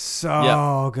 Yeah.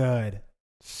 So good.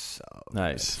 So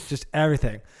nice. Good. Just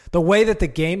everything. The way that the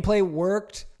gameplay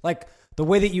worked, like the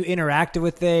way that you interacted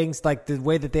with things, like the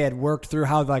way that they had worked through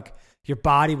how like your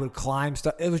body would climb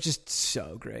stuff. It was just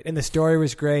so great. And the story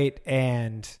was great,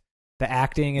 and the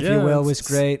acting, if you will, was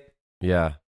great.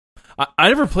 Yeah. I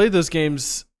never played those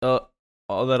games all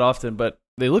that often, but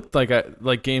they looked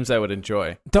like games I would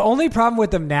enjoy. The only problem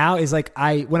with them now is like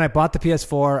when I bought the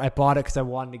PS4, I bought it because I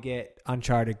wanted to get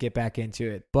Uncharted, get back into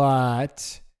it.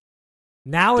 But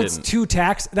now it's too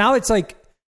taxed. Now it's like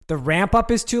the ramp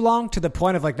up is too long to the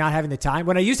point of like not having the time.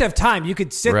 When I used to have time, you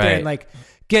could sit there and like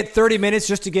get 30 minutes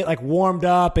just to get like warmed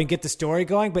up and get the story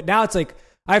going. But now it's like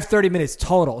I have 30 minutes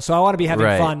total, so I want to be having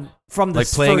fun from the like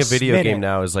playing first a video minute. game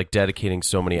now is like dedicating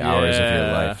so many hours of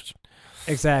your life.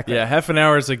 Exactly. Yeah, half an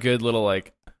hour is a good little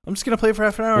like. I'm just gonna play for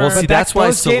half an hour. Well, see, that's why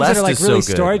those games that are like Celeste really is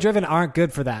so good. story driven aren't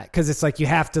good for that because it's like you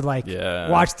have to like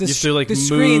watch the, you have to, like, the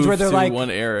screens where they're move like one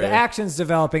area. the action's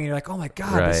developing and you're like, oh my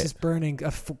god, this is burning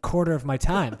a quarter of my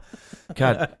time.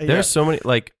 God, there's so many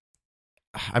like.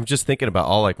 I'm just thinking about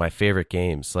all like my favorite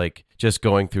games, like just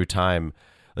going through time.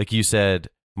 Like you said,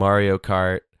 Mario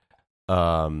Kart,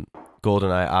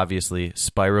 GoldenEye, obviously,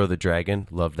 Spyro the Dragon,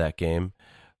 loved that game.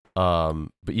 But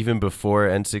even before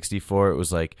N64, it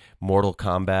was like Mortal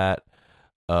Kombat.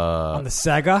 On the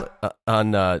Sega?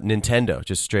 On Nintendo,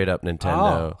 just straight up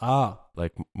Nintendo. Oh.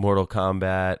 Like Mortal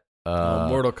Kombat.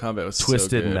 Mortal Kombat was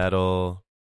Twisted so good. Metal.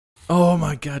 Oh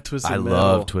my god, Twisted Metal. I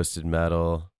love Twisted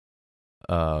Metal.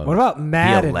 What about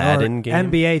Madden, the Aladdin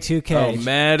game? NBA 2K? Oh,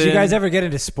 Madden. Did you guys ever get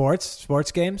into sports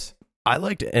games? I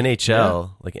liked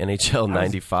NHL, like NHL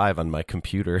 95 on my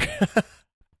computer.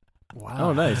 Wow.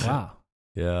 Oh, nice. Wow.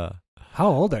 Yeah. How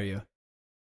old are you?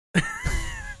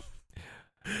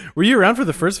 Were you around for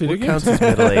the first video What game? counts as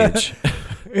middle age?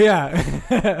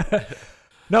 Yeah.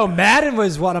 No, Madden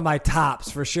was one of my tops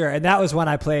for sure, and that was when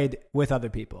I played with other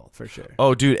people for sure.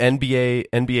 Oh, dude,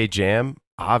 NBA Jam,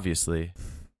 obviously.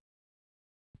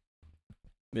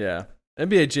 Yeah.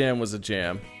 NBA Jam was a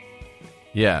jam.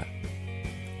 Yeah.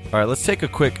 All right, let's take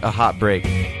a hot break.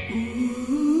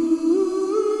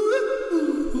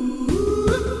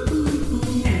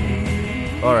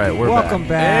 All right, Welcome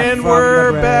back. And from we're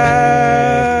the break.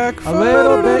 back. A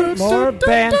little bit more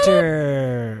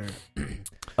banter.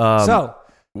 So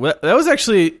well, that was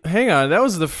actually. Hang on, that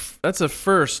was that's a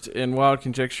first in Wild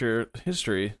Conjecture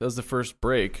history. That was the first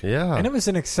break. Yeah, and it was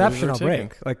an exceptional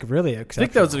break, like really exceptional. I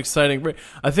think that was an exciting break.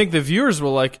 I think the viewers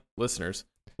listeners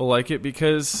will like it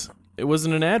because it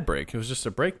wasn't an ad break. It was just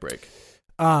a break.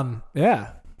 Yeah.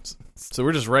 So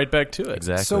we're just right back to it.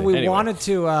 Exactly. So we wanted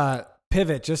to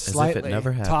pivot just slightly. As if it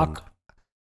never happened. Talk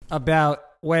about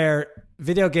where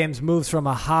video games moves from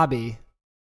a hobby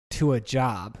to a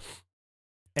job,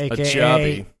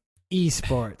 aka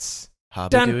esports.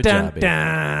 Hobby to a jobby.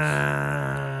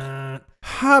 Dun.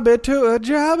 Hobby to a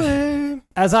jobby.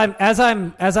 As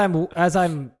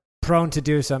I'm prone to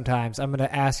do sometimes, I'm going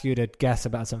to ask you to guess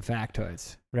about some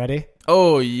factoids. Ready?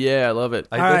 Oh yeah, I love it.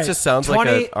 That just sounds like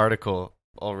an article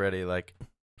already. Like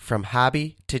from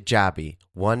hobby to jobby,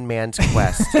 one man's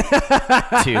quest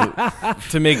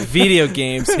to make video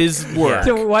games his work.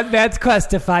 To one man's quest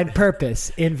to find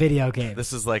purpose in video games.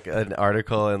 This is like an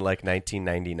article in like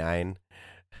 1999.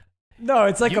 No,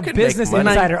 it's like a Business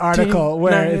Insider article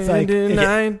where it's like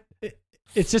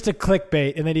it's just a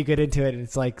clickbait, and then you get into it, and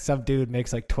it's like some dude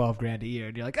makes like $12,000 a year,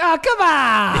 and you're like, "Oh, come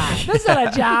on, that's not a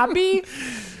jobby."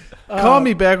 Call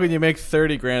me back when you make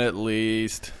 $30,000 at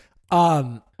least.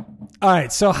 All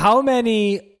right. So, how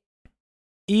many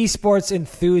esports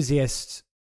enthusiasts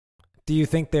do you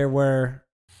think there were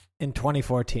in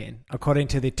 2014, according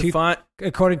to the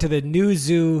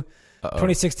Newzoo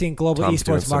 2016 Global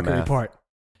Esports Market Report?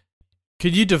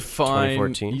 Could you define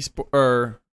esport,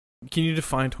 or can you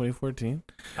define 2014?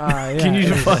 Yeah. Can you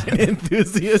define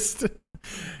enthusiast?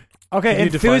 Okay,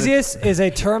 enthusiast is a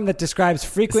term that describes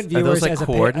frequent viewers as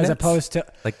opposed to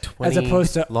like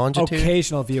 20 longitude?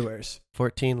 Occasional viewers.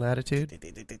 14 latitude.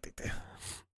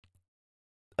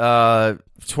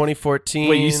 2014.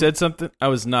 Wait, you said something? I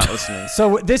was not listening.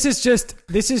 So this is just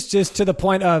to the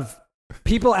point of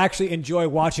people actually enjoy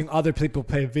watching other people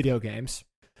play video games.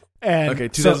 And okay,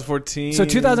 2014. So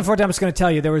 2014, I'm just going to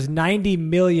tell you, there was 90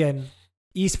 million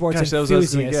esports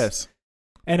enthusiasts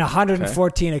and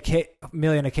 114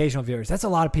 million occasional viewers. That's a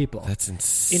lot of people. That's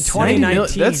insane. In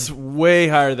 2019, that's way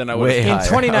higher than I would. In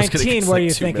 2019, where do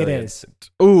you think it is?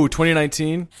 Ooh,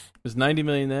 2019 was 90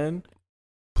 million then.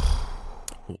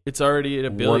 It's already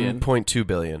at $1 billion. 1.2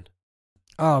 billion.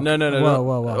 Oh no!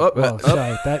 Whoa!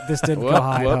 Sorry, this didn't go how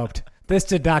I hoped. This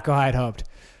did not go how I hoped.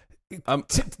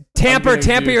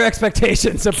 Tamper your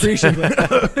expectations appreciably.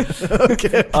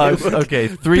 Okay,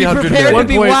 300 Be prepared to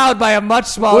be wowed by a much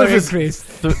smaller increase.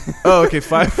 500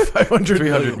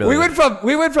 300 million. We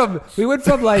went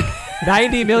from like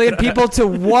 90 million people to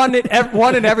one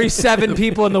in every 7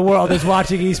 people in the world is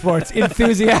watching esports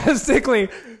enthusiastically.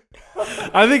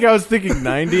 I think I was thinking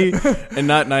 90 and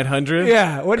not 900.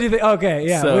 Yeah. What do you think? Okay.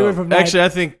 Yeah. So, we went from actually, I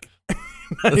think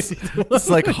it's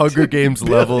like Hunger Games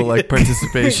level like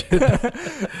participation.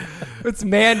 It's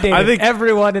mandated. I think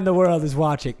everyone in the world is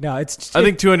watching. No, I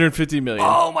think 250 million.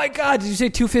 Oh my God! Did you say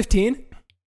 215?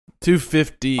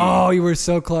 250. Oh, you were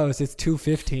so close. It's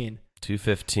 215.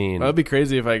 215. That'd be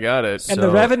crazy if I got it. And the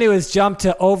revenue has jumped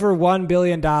to over $1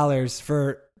 billion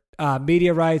for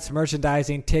media rights,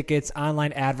 merchandising, tickets,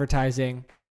 online advertising.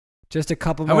 Just a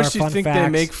couple more fun facts. How much do you think they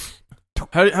make?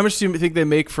 How much do you think they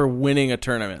make for winning a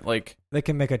tournament? Like they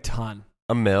can make a ton.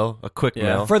 A quick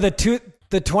mil. For the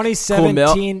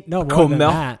 2017, no more than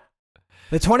that.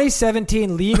 The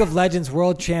 2017 League of Legends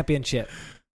World Championship.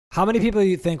 How many people do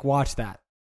you think watched that?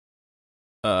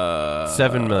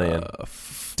 7 million.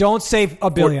 Don't say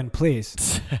 $1 billion,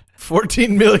 please.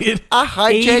 14 million.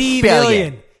 80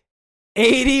 million.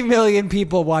 80 million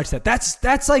people watch that.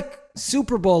 That's like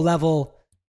Super Bowl level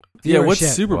viewership. Yeah, what's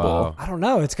Super Bowl? Wow. I don't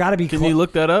know. It's got to be. Can you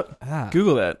look that up?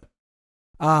 Google that.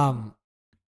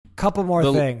 Couple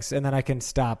more things, and then I can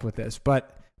stop with this.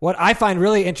 But what I find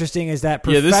really interesting is that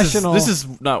professional. This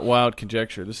is not wild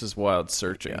conjecture. This is wild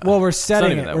searching. Well, we're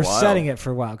setting it. We're setting it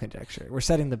for wild conjecture. We're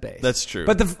setting the base. That's true.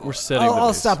 But we're setting.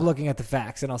 I'll stop looking at the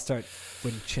facts and I'll start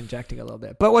injecting a little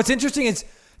bit. But what's interesting is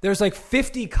there's like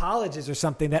 50 colleges or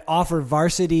something that offer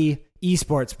varsity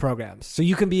esports programs. So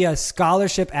you can be a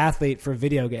scholarship athlete for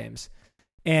video games.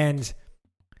 And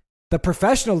the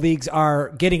professional leagues are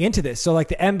getting into this. So like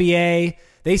the NBA,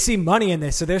 they see money in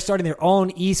this. So they're starting their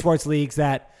own esports leagues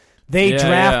that they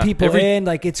draft people in.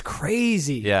 Like it's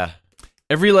crazy. Yeah.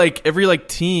 Every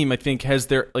team I think has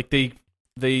their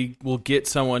they will get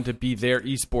someone to be their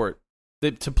esport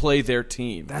to play their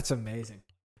team. That's amazing.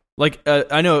 Like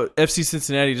I know FC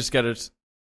Cincinnati just got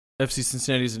FC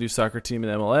Cincinnati's a new soccer team in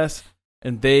MLS,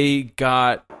 and they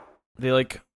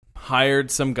hired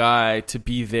some guy to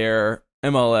be their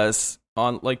MLS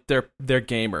on like their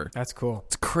gamer. That's cool.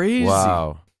 It's crazy.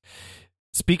 Wow.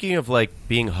 Speaking of like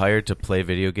being hired to play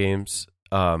video games,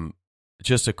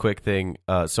 just a quick thing.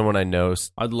 Someone I know,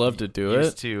 I'd love to do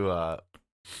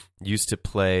used to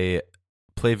play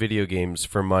video games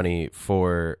for money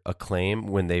for Acclaim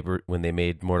when they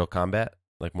made Mortal Kombat,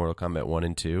 like Mortal Kombat 1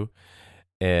 and 2.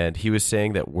 And he was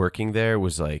saying that working there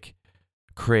was like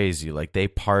crazy. Like they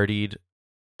partied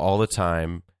all the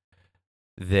time.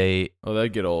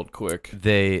 That'd get old quick.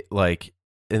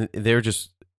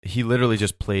 He literally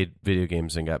just played video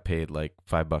games and got paid like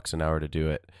 $5 an hour to do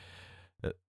it.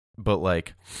 But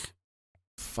like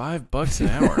 $5 an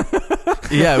hour.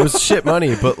 Yeah, it was shit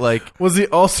money, but like, was he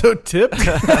also tipped?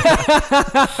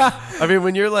 I mean,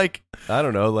 when you're like, I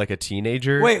don't know, like a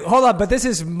teenager. Wait, hold on, but this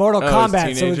is Mortal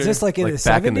Kombat, so it's just like in the 70s?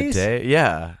 Back in the day?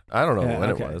 Yeah, I don't know when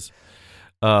it was.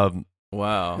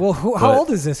 Wow. Well, how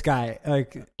old is this guy?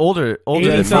 Like older.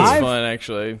 That sounds fun,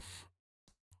 actually.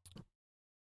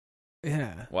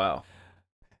 Yeah. Wow.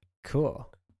 Cool.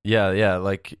 Yeah.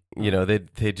 Like, you know,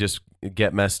 they just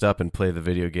get messed up and play the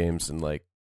video games, and like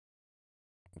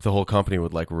the whole company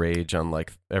would like rage on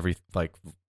like every like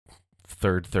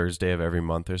third Thursday of every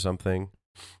month or something.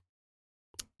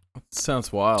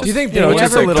 Sounds wild. Do you think they ever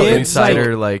just a little did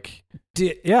insider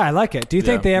yeah, I like it. Do you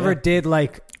think they ever did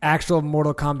like actual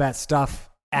Mortal Kombat stuff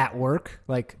at work,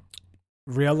 like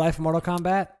real life Mortal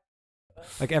Kombat?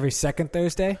 Like every second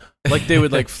Thursday? Like they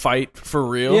would like fight for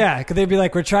real? Yeah, because they'd be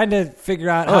like, we're trying to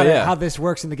figure out how this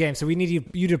works in the game. So we need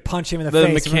you to punch him in the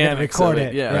face and we're going to record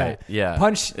it. Yeah, right. Yeah.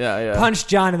 Punch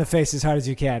John in the face as hard as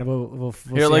you can. We'll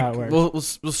see how it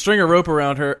works. We'll string a rope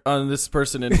around her on this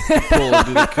person and pull and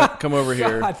do the come over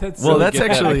here. God,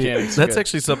 that's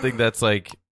actually something that's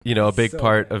like, you know, a big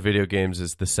part of video games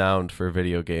is the sound for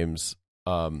video games.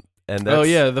 And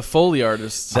that's, the Foley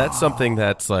artists. That's something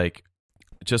that's like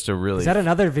just a really... Is that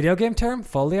another video game term?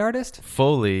 Foley artist?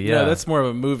 Foley, yeah. Yeah, that's more of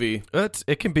a movie.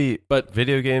 It can be, but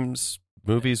video games,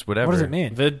 movies, whatever. What does it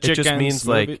mean? It just means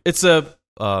movie. like it's a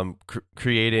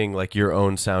creating like your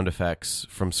own sound effects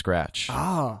from scratch.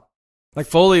 Oh, like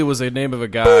Foley was the name of a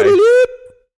guy.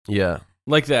 Yeah,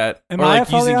 like that. Am I a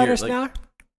Foley artist now?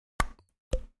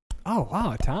 Oh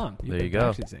wow, Tom! There you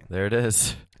go. There it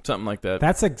is. Something like that.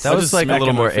 That was like a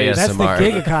little more ASMR. That's the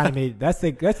gig economy. That's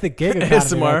the gig economy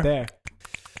ASMR. right there.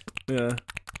 Yeah.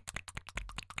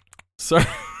 Sorry.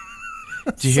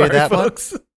 Did you hear that,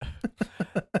 folks?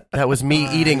 That was me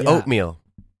eating oatmeal.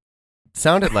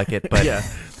 Sounded like it, but yeah.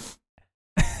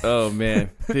 Oh man,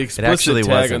 the explicit tag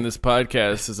wasn't. on this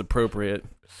podcast is appropriate.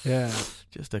 Yeah.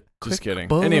 Just a quick Just kidding.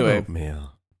 bowl Anyway, of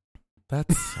oatmeal.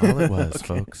 That's all it was, Okay.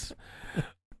 folks.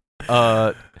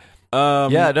 Yeah,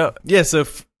 no, yeah. So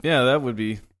that would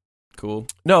be cool.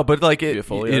 no, but like Be a it,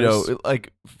 Foley you know, artist.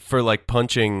 like for like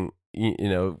punching, you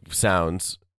know,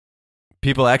 sounds.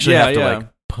 People actually have to like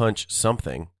punch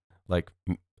something, like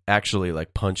actually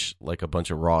like punch like a bunch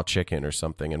of raw chicken or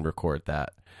something and record that.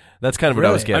 That's kind of what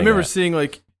I was Really? getting. I remember at. seeing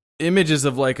like images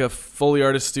of like a Foley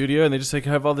artist studio, and they just like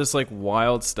have all this like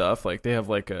wild stuff. Like they have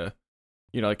like a,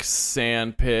 you know, like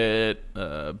sand pit,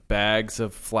 bags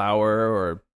of flour,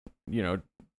 or you know,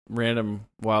 random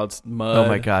wild mud. Oh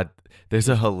my god, there's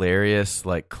a hilarious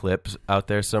like clip out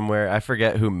there somewhere. I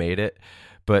forget who made it,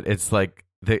 but it's like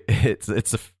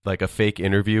it's like a fake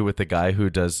interview with the guy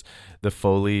who does the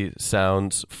Foley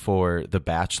sounds for The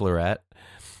Bachelorette,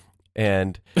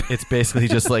 and it's basically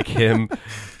just like him.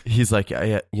 He's like,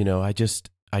 I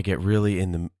get really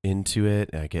into it,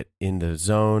 and I get in the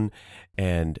zone,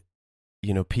 and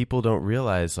you know, people don't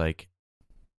realize like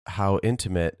how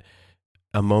intimate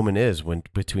a moment is when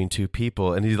between two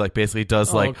people, and he like basically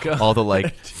does like God. all the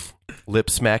like lip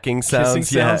smacking sounds.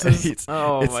 Kissing Yeah, sounds? It's-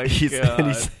 Oh my and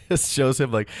God. he just shows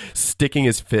him like sticking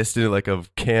his fist into like a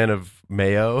can of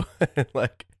mayo, and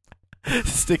like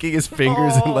sticking his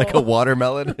fingers in like a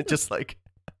watermelon, and just like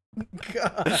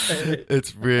God.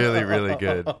 it's really really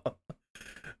good.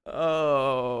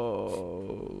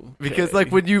 Oh, Because like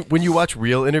when you watch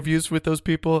real interviews with those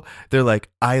people, they're like,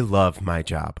 I love my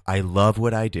job. I love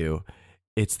what I do.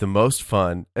 It's the most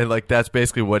fun. And like that's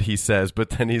basically what he says, but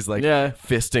then he's like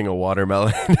fisting a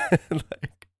watermelon.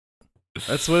 Like,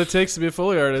 that's what it takes to be a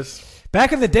Foley artist.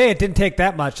 Back in the day, it didn't take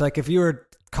that much. Like if you were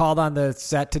called on the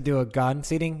set to do a gun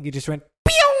seating, you just went.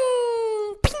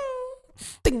 Pew, pew,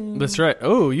 ding. That's right.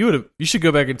 Oh, you should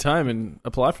go back in time and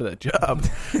apply for that job.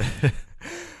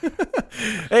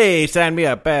 Hey, sign me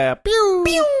up. Pew,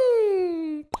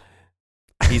 pew.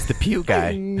 he's the pew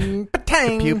guy.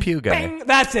 The pew pew guy. Bang.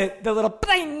 That's it. The little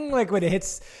bang, like when it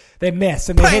hits, they miss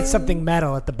and they hit something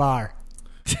metal at the bar.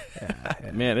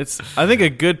 Man, I think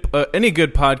any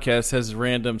good podcast has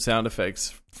random sound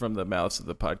effects from the mouths of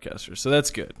the podcasters, so that's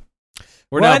good.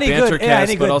 We're Well, not any good- Bantercast, yeah,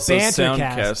 any but good also Bantercast.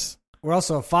 Soundcast. We're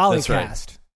also a Foley That's right.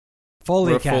 cast.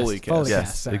 Foley We're a cast. Foley cast.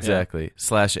 Yes, sorry. exactly. /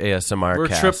 ASMR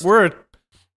cast.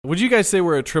 Would you guys say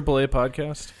we're a AAA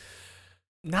podcast?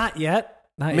 Not yet.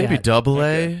 Not Maybe yet. double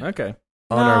A Okay.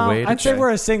 on our way to I'd say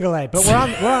we're a single A, but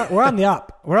we're on the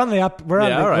up. We're on the up. We're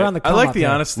on all the right. we're on the I come like up the here.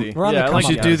 honesty. We're on the I come like up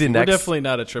We should the do the honesty. next- We're definitely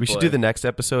not a AAA. We should do the next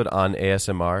episode on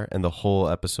ASMR, and the whole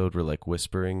episode we're like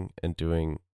whispering and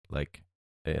doing like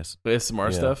ASMR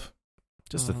Yeah. stuff.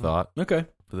 Just a thought Okay.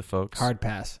 for the folks. Hard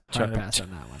pass. Hard Try- pass on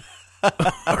that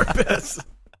one. Our best.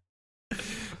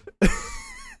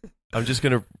 I'm just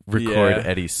gonna record Yeah.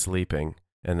 Eddie sleeping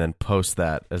and then post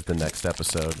that as the next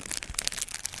episode.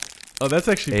 Oh, that's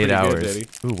actually 8 pretty hours. good, Eddie.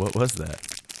 Ooh, what was that?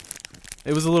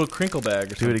 It was a little crinkle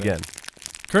bag or something. Do it again.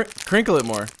 Crinkle it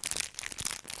more.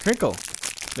 Crinkle.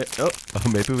 Oh, Oh,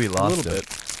 maybe we a lost little it.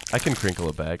 bit. I can crinkle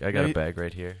a bag. I got No, a you- bag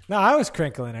right here. No, I was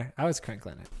crinkling it.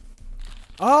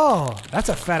 Oh, that's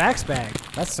a FedEx bag.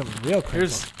 That's some real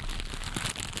crinkle.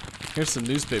 Here's some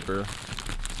newspaper.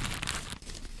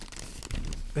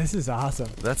 This is awesome.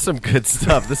 That's some good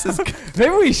stuff. This is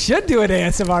Maybe we should do an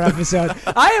ASMR episode.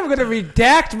 I am going to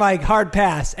redact my hard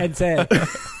pass and say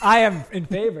I am in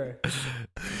favor.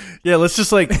 Yeah, let's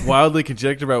just like wildly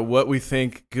conjecture about what we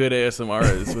think good ASMR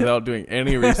is without doing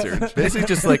any research. basically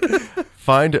just like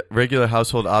find regular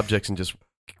household objects and just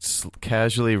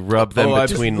casually rub them I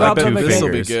between rub like them two against- this will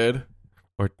fingers. be good.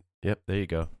 Yep, there you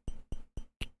go.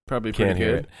 Probably Can't pretty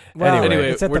hear good. it. Well,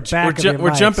 Anyway, it's at we're, the back we're, of your we're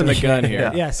mic, jumping so the you gun can't-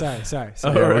 here. Yeah, sorry. Oh,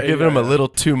 Yeah, we're right, giving them a yeah. little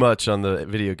too much on the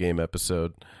video game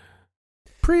episode.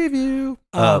 Preview.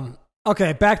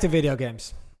 Okay, back to video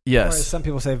games. Or as Yes. some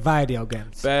people say, video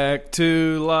games. Back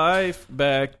to life.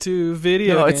 Back to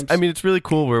video No, games. it's really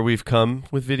cool where we've come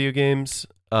with video games,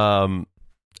 and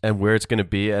where it's going to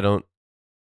be.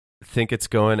 think it's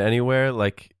going anywhere,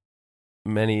 like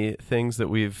many things that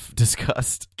we've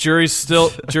discussed. Jury's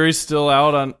not still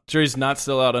out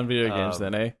on video games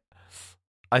then, eh?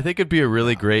 I think it'd be a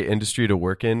really great industry to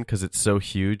work in because it's so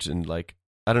huge and like,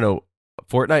 I don't know,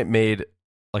 Fortnite made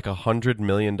like $100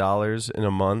 million in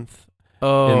a month.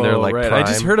 Oh, in their, like, right. prime. I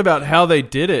just heard about how they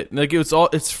did it. Like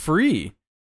it's free,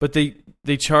 but they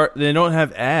don't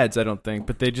have ads, I don't think,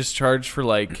 but they just charge for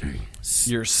like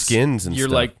your skins and your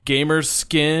stuff. like gamer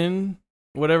skin,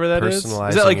 whatever that is. Is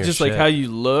Personalizing that like your just shit. like how you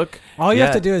look? All you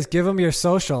have to do is give them your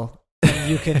social, and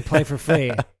you can play for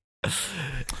free.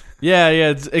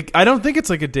 Yeah. I don't think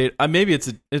it's like a data. Maybe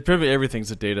it's probably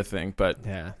everything's a data thing, but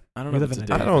yeah, I don't know. If it's a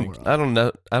data thing. I don't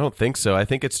know. I don't think so. I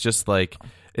think it's just like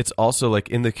it's also like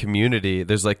in the community.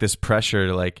 There's like this pressure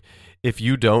to like if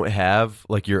you don't have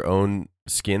like your own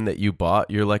skin that you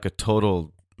bought, you're like a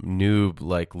total noob,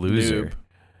 like loser.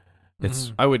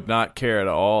 It's I would not care at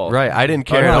all. Right. I didn't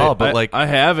care at all, but like I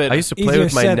have it. I used to play Easier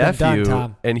with my said than nephew, done,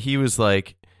 Tom. and he was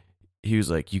like, you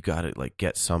gotta like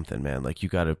get something, man. Like you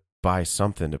gotta buy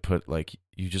something to put like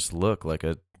you just look like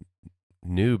a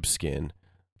noob skin,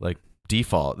 like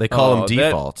default. They call them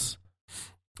defaults.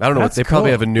 I don't know. They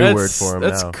probably have a new word for them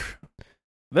now.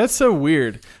 That's so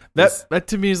weird. That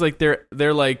to me is like they're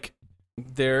like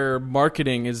their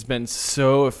marketing has been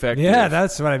so effective. Yeah,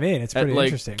 that's what I mean. It's pretty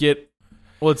interesting.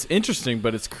 It's interesting,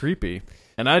 but it's creepy,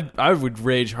 and I would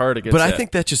rage hard against. But that. I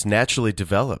think that just naturally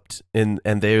developed, and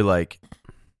they were like,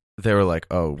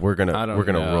 oh, we're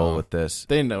gonna roll with this.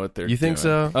 They know what they're. You think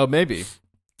doing. so? Oh, maybe.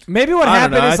 Maybe what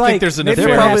happened is I like think there's an maybe they're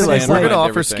what probably happened like is we're like gonna offer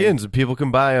everything. skins, and people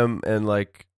can buy them, and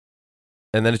like,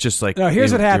 and then it's just like no.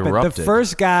 Here's what happened. erupted. The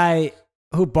first guy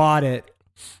who bought it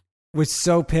was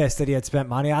so pissed that he had spent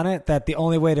money on it that the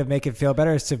only way to make it feel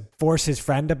better is to force his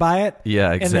friend to buy it.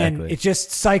 Yeah, exactly. And then it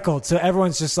just cycled. So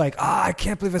everyone's just like, I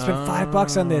can't believe I spent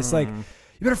 $5 on this. Like, you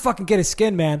better fucking get a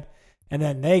skin, man. And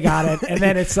then they got it. And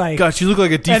then it's like, gosh, you look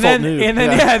like a default noob. And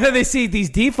then they see these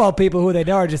default people who they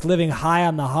know are just living high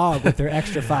on the hog with their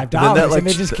extra $5, and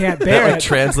they just can't bear that, like, it.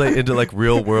 Translate into like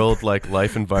real world like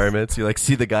life environments. You like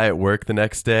see the guy at work the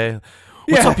next day.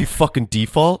 What's up, you fucking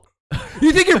default?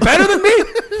 You think you're better than me?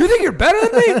 You think you're better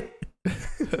than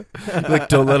me? Like,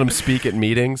 don't let him speak at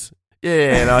meetings.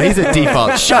 Yeah, no, he's a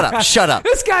default. Shut up.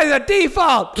 This guy's a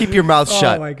default. Keep your mouth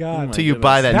shut. Oh my god! Until you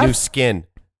buy that new skin.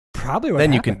 Probably what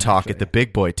then happened, you can talk actually. at the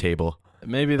big boy table.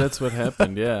 Maybe that's what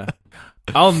happened. Yeah,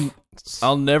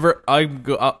 I'll never. I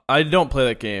don't play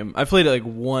that game. I played it like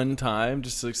one time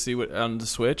just to like, see what on the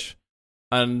Switch.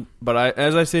 But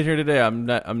as I sit here today,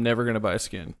 I'm never gonna buy a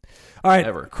skin. All right,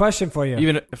 ever. Question for you.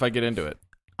 Even if I get into it.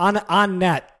 On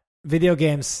net, video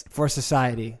games for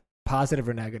society, positive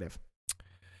or negative?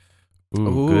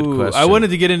 Ooh, good question. I wanted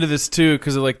to get into this too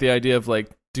because of like the idea of like,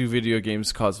 do video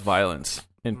games cause violence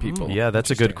in people? Yeah,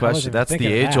 that's a good question. That's the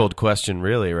age-old question,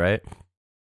 really, right?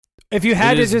 If you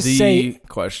had to just say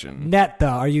question, net though,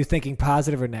 are you thinking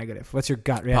positive or negative? What's your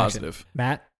gut reaction? Positive.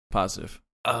 Matt? Positive.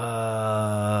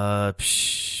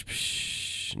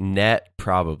 Net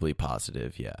probably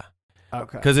positive, yeah.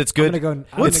 Okay. Because it's good.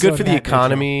 It's good for the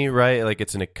economy, neutral. right? Like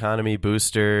it's an economy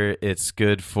booster. It's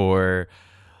good for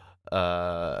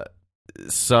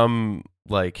some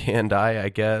like hand-eye, I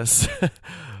guess.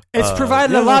 It's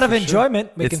provided a lot of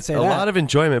enjoyment. We can say that. A lot of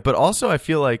enjoyment, but also I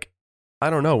feel like, I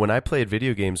don't know, when I played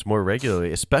video games more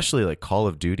regularly, especially like Call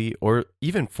of Duty or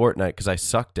even Fortnite, because I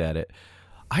sucked at it,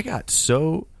 I got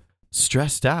so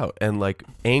stressed out and like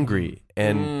angry.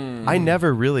 And I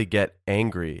never really get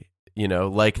angry,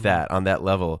 like that on that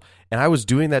level. And I was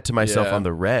doing that to myself on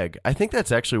the reg. I think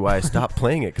that's actually why I stopped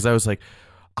playing it, because I was like,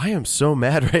 I am so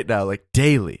mad right now, like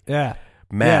daily. Yeah.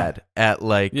 Mad at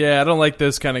like. Yeah, I don't like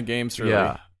those kind of games really.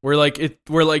 Yeah. Where like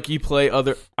you play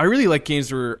other. I really like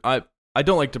games where I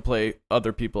don't like to play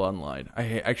other people online.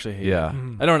 I actually hate it.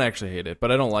 I don't actually hate it,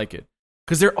 but I don't like it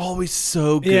because they're always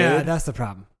so good. Yeah, that's the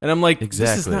problem. And I'm like, this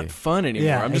is not fun anymore.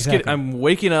 Yeah, I'm just I'm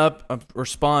waking up or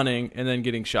spawning and then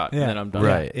getting shot, and then I'm done.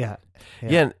 Right. Yeah.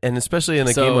 And especially in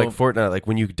a game like Fortnite, like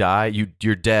when you die,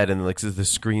 you're dead, and like the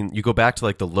screen, you go back to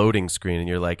like the loading screen, and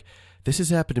you're like, this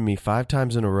has happened to me 5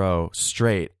 times in a row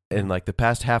straight. And like the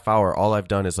past half hour, all I've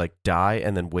done is like die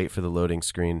and then wait for the loading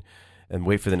screen and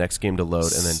wait for the next game to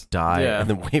load and then die and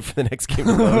then wait for the next game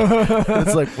to load. And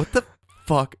it's like, what the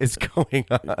fuck is going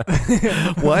on?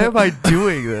 Why am I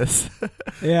doing this?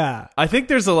 Yeah. I think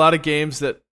there's a lot of games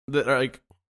that are like,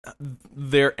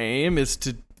 their aim is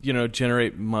to,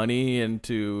 generate money and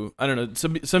to, I don't know,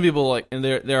 some people like, and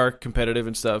they are competitive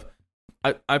and stuff.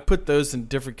 I put those in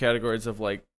different categories of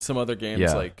like some other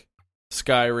games like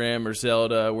Skyrim or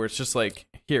Zelda, where it's just like,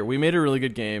 here, we made a really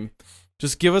good game.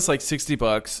 Just give us like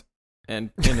 $60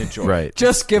 and enjoy. Right.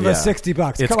 Just give us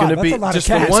 $60. It's Come gonna on, be that's a lot just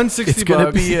of cash. for $160. It's going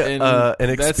to be and an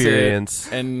that's experience.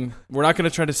 it. And we're not going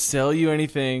to try to sell you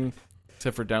anything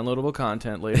except for downloadable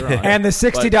content later on. And the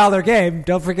 $60 game,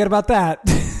 don't forget about that.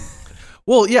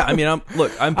 Well, yeah, I mean, I'm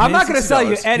not going to sell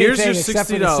you anything Here's your except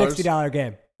for the $60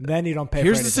 game. Then you don't pay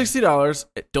Here's for anything. the $60.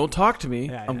 Don't talk to me.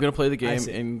 Yeah, I'm going to play the game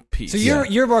in peace. So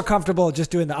you're more comfortable just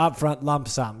doing the upfront lump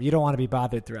sum. You don't want to be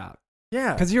bothered throughout.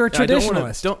 Yeah. Because you're a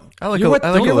traditionalist. You're what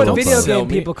video game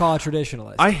people call a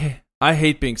traditionalist. I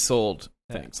hate being sold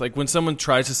things. Like when someone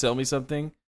tries to sell me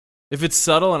something, if it's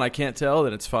subtle and I can't tell,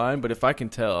 then it's fine. But if I can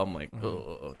tell, I'm like,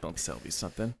 oh, don't sell me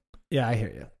something. Yeah, I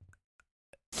hear you.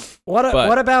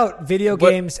 What about video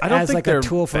games as like a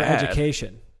tool for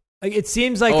education? Like it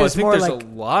seems like there's more like a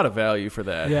lot of value for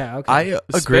that. Yeah, okay. I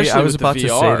agree. I was about to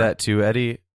say that too,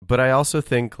 Eddie. But I also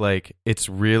think like it's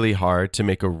really hard to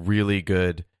make a really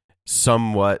good,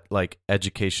 somewhat like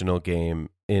educational game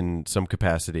in some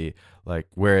capacity, like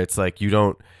where it's like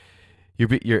you're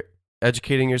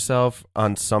educating yourself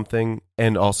on something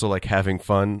and also like having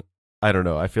fun. I don't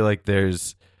know. I feel like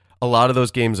there's a lot of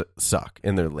those games suck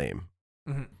and they're lame.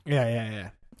 Mm-hmm. Yeah.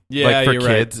 Like for you're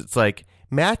kids, right. it's like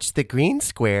match the green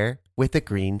square with a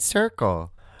green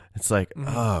circle. It's like,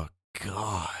 oh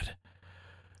God.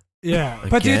 Yeah, Again?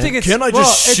 but do you think it's can I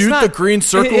just shoot the green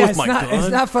circle with my gun? It's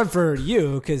not fun for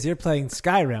you because you're playing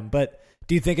Skyrim. But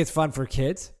do you think it's fun for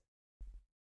kids?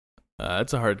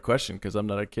 That's a hard question because I'm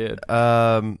not a kid.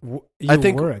 I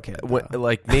think were a kid,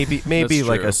 like maybe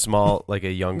like a small, like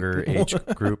a younger age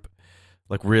group,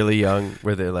 like really young,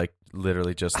 where they're like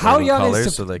literally just learning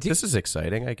colors. So like, this is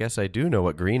exciting. I guess I do know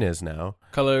what green is now.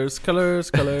 Colors.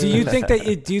 Do you think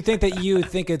that you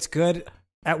think it's good?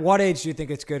 At what age do you think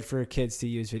it's good for kids to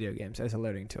use video games as a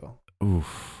learning tool?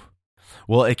 Oof.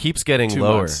 Well, it keeps getting 2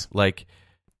 lower. months. Like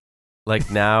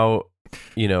now,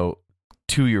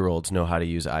 2-year-olds know how to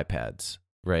use iPads,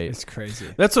 right? It's crazy.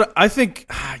 That's what I think.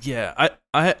 Yeah,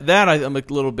 I'm a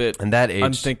little bit. And that age,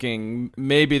 I'm thinking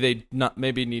maybe they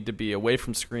need to be away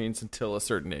from screens until a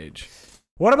certain age.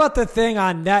 What about the thing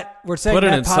on net? We're saying put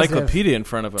an net positive. encyclopedia in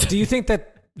front of them. Do you think that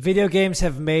video games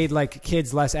have made like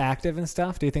kids less active and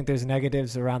stuff? Do you think there's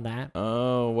negatives around that?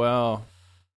 Oh wow,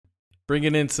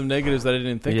 bringing in some negatives that I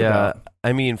didn't think about. Yeah,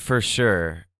 I mean for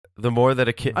sure. The more that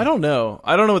a kid, I don't know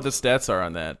what the stats are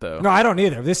on that though. No, I don't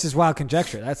either. This is wild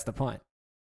conjecture. That's the point.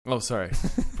 Oh, sorry,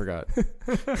 forgot.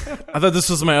 I thought this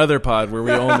was my other pod where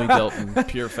we only dealt in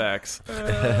pure facts.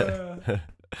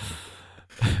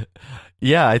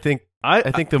 Yeah, I think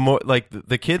the more like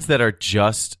the kids that are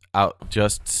just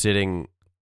sitting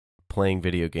playing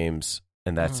video games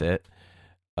and that's it.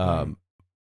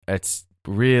 It's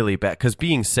really bad because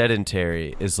being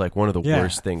sedentary is like one of the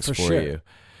worst things for you.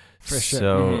 For sure.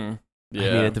 So yeah,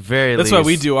 I mean, at the very least, that's why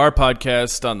we do our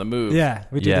podcast on the move. Yeah,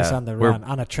 we do this on the run,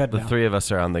 on a treadmill. The three of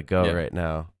us are on the go right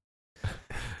now.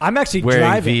 I'm actually wearing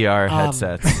driving. VR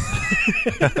headsets.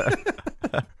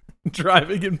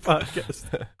 Driving in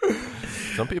podcast.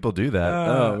 Some people do that.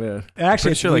 Oh man!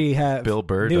 Actually, sure, we like, have Bill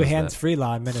Burr new does hands-free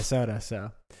law in Minnesota.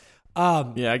 So,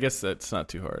 yeah, I guess that's not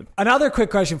too hard. Another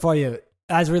quick question for you,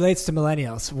 as relates to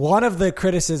millennials. One of the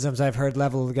criticisms I've heard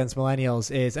leveled against millennials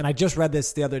is, and I just read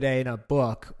this the other day in a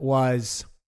book, was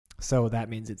so that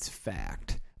means it's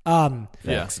fact.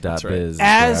 Facts.biz. Right.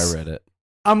 I read it.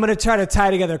 I'm going to try to tie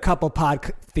together a couple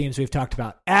pod themes we've talked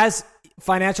about. As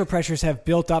financial pressures have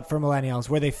built up for millennials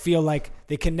where they feel like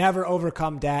they can never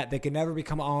overcome debt, they can never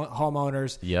become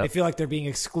homeowners, they feel like they're being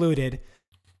excluded,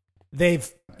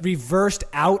 they've reversed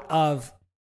out of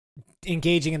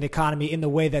engaging in the economy in the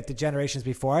way that the generations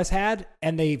before us had,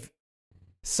 and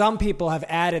some people have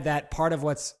added that part of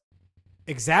what's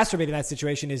exacerbating that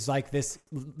situation is like this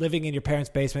living in your parents'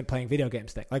 basement playing video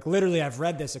games thing. Like literally I've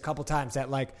read this a couple times that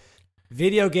like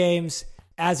video games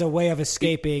as a way of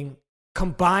escaping,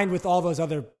 combined with all those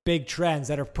other big trends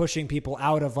that are pushing people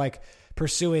out of like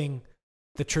pursuing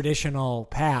the traditional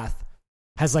path,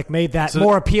 has like made that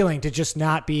more appealing to just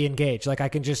not be engaged. Like I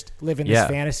can just live in this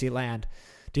fantasy land.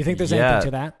 Do you think there's anything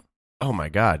to that? Oh my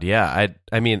God. Yeah.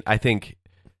 I mean, I think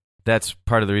that's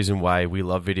part of the reason why we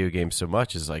love video games so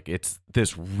much is like, it's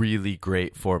this really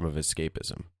great form of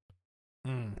escapism.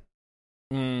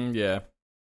 Yeah.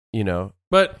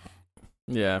 But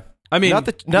yeah. I mean, not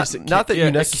that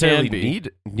you necessarily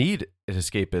need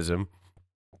escapism.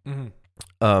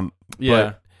 Mm-hmm.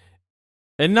 Yeah.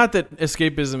 And not that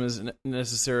escapism is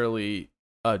necessarily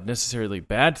a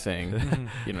bad thing,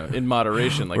 in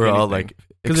moderation. Like we're anything. all like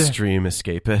extreme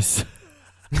escapists.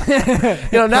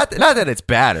 Not that it's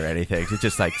bad or anything. To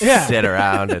just like sit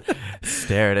around and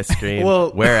stare at a screen,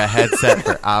 wear a headset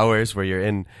for hours where you're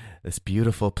in this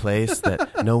beautiful place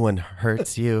that no one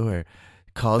hurts you or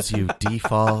calls you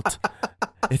default.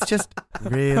 It's just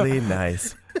really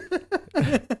nice.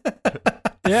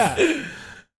 Yeah.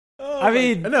 I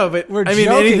mean, no, but we're joking,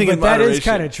 anything but that moderation. is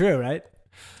kind of true, right?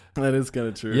 That is kind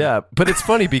of true. Yeah, but it's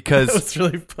funny because it's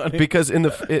really funny because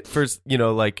first, you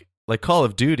know, like Call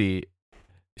of Duty,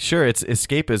 sure, it's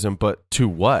escapism, but to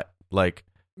what? Like,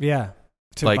 yeah,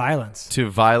 to like, violence,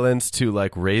 to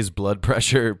like raise blood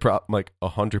pressure, like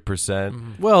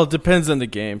 100%. Well, it depends on the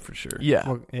game for sure. Yeah,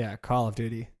 well, yeah. Call of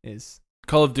Duty is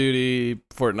Call of Duty,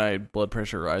 Fortnite, blood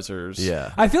pressure risers.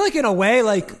 Yeah, I feel like in a way,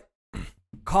 like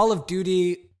Call of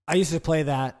Duty, I used to play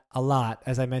that a lot,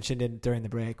 as I mentioned during the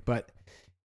break, but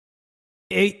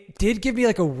it did give me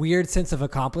like a weird sense of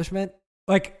accomplishment.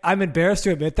 Like, I'm embarrassed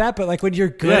to admit that, but like when you're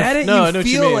good at it, you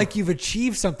feel like you've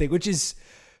achieved something, which is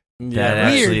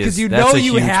weird because you know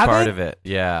you have part it. Of it.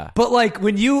 Yeah, but like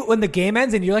when the game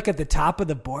ends and you're like at the top of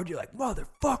the board, you're like,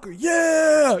 motherfucker,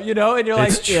 yeah, you know, and you're like,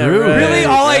 it's true. Really,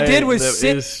 all I did was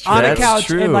sit on a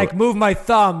couch and like move my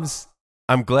thumbs.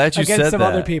 I'm glad you against said some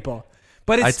that. Other people.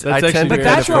 But it's but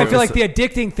that's where I feel like the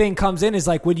addicting thing comes in, is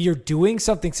like when you're doing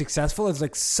something successful, it's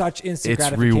like such instant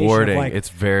gratification. It's rewarding. Like, it's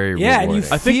very rewarding. And you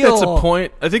I think that's a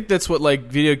point. I think that's what like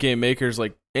video game makers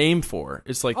like aim for.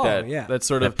 It's like that. Yeah. That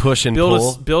sort that of push and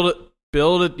pull.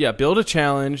 Build a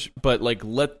challenge, but like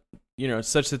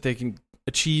such that they can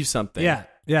achieve something. Yeah.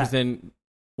 Because then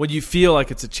when you feel like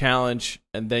it's a challenge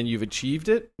and then you've achieved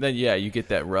it, then you get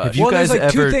that rush. Have you guys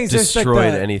ever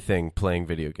destroyed anything playing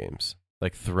video games?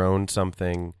 Like thrown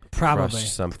something,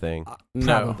 crushed something?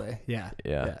 Probably, yeah.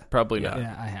 Probably not.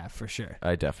 Yeah, I have for sure.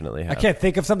 I definitely have. I can't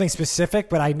think of something specific,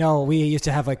 but I know we used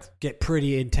to have get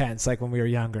pretty intense like when we were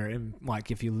younger, and like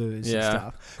if you lose and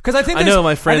stuff. Because I think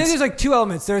my friends. I think there's like two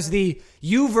elements. There's the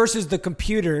you versus the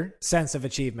computer sense of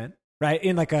achievement, right?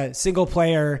 In like a single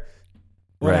player,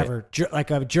 whatever, like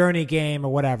a journey game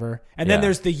or whatever, and then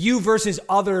there's the you versus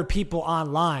other people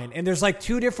online, and there's like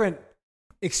two different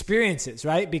experiences,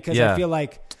 right? Because I feel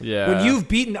like when you've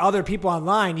beaten other people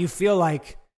online, you feel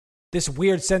like this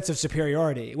weird sense of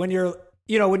superiority. When you're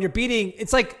beating,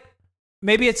 it's like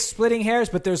maybe it's splitting hairs,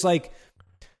 but there's like,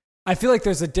 I feel like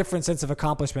there's a different sense of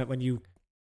accomplishment when you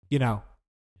know.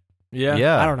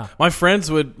 Yeah. I don't know. My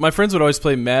friends would always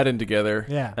play Madden together.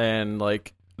 Yeah. And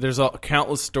like there's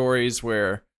countless stories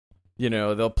where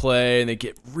they'll play and they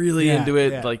get really into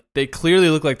it. Yeah. Like they clearly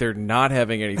look like they're not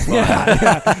having any fun.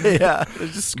 They're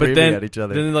just screaming at each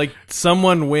other. Then like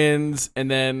someone wins, and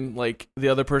then like the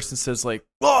other person says like,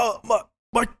 "Oh,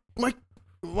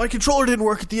 my controller didn't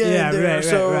work at the end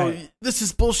so this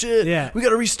is bullshit. Yeah, we got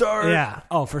to restart." Yeah.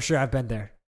 Oh, for sure. I've been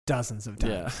there dozens of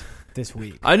times this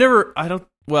week. I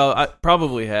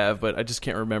probably have, but I just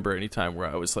can't remember any time where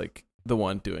I was like the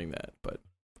one doing that. But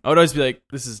I would always be like,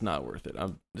 "This is not worth it.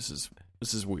 This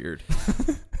is weird."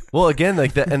 Well, again,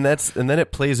 like that, and then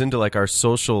it plays into like our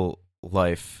social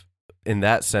life in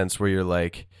that sense, where you're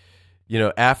like,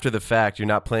 after the fact, you're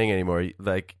not playing anymore.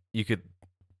 Like you could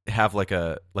have like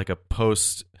a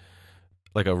post,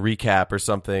 like a recap or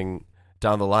something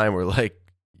down the line where like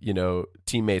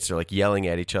teammates are like yelling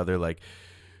at each other, like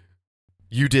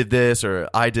you did this or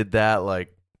I did that,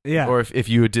 like or if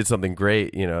you did something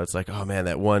great, it's like, oh man,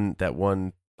 that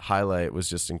one highlight was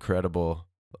just incredible.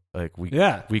 Like we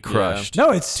crushed. No,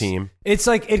 it's team. It's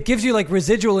like it gives you like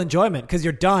residual enjoyment because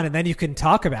you're done, and then you can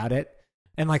talk about it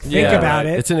and like think about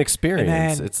it. It's an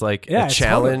experience. It's like a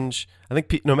challenge. I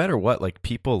think no matter what, like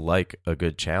people like a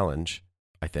good challenge.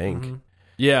 I think. Mm-hmm.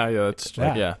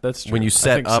 That's true. When you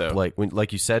set up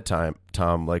like you said,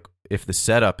 Tom, like if the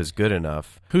setup is good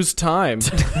enough. Whose time?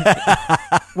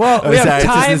 Well, we have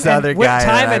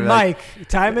Time and Mike.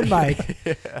 Time and Mike.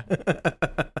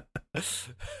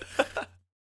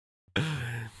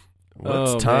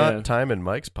 What's Time and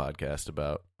Mike's podcast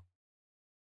about?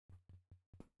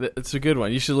 It's a good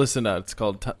one. You should listen to it. It's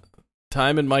called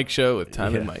Time and Mike Show with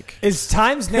Time and Mike. Is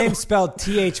Time's name spelled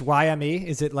THYME?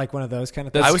 Is it like one of those kind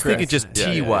of things? I was thinking just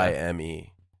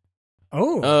TYME.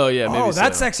 Oh, yeah. Maybe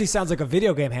that actually sounds like a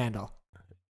video game handle.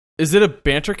 Is it a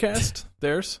Bantercast?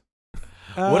 Theirs?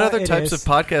 What other types of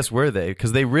podcasts were they?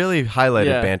 Because they really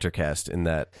highlighted Bantercast in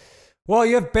that. Well,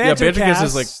 you have Bantercast.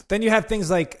 Is like, then you have things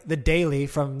like The Daily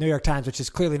from New York Times, which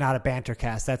is clearly not a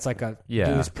Bantercast. That's like a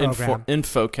news program.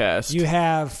 Infocast. You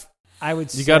have, I would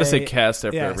say... You got to say cast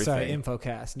after everything. Sorry,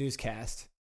 Infocast, Newscast.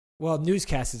 Well,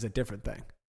 Newscast is a different thing.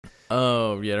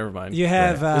 Oh, yeah, never mind. You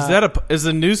have... is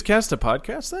a newscast a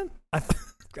podcast then?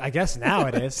 I guess now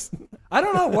it is. I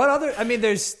don't know what other... I mean,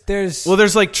 there's... Well,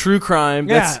 there's like True Crime.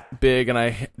 That's big, and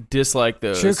I dislike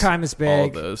those. True Crime is big. All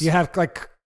of those. You have like...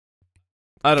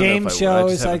 I don't game know if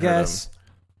shows, I guess.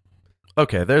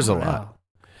 Okay, there's a lot.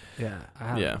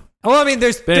 Yeah. Well, I mean,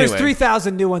 there's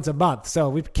 3,000 new ones a month, so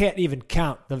we can't even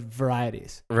count the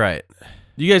varieties. Right.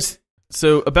 You guys.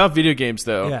 So about video games,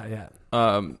 though. Yeah.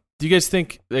 Do you guys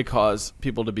think they cause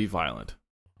people to be violent?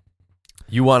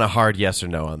 You want a hard yes or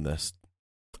no on this?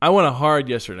 I want a hard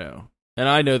yes or no, and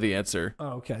I know the answer.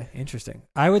 Oh, okay. Interesting.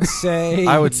 I would say.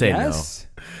 I would say yes.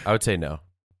 no. I would say no.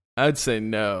 I'd say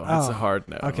no. It's a hard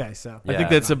no. Okay, so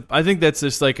I think that's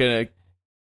just like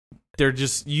they're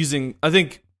just using. I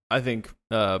think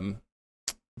they're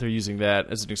using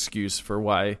that as an excuse for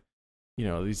why,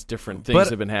 these different things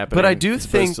have been happening. But I do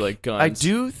think, guns.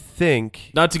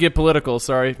 Not to get political.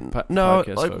 Sorry.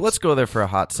 Let's go there for a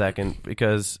hot second,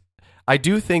 because I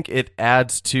do think it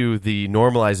adds to the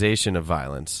normalization of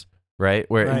violence. Right?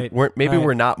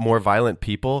 We're not more violent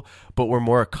people, but we're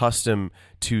more accustomed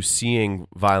to seeing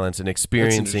violence and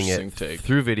experiencing it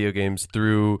through video games,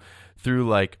 through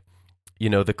like,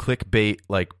 the clickbait,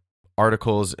 like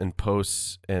articles and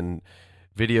posts and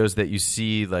videos that you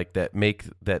see, like that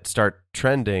start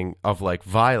trending of like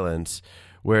violence,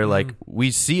 where like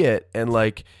we see it and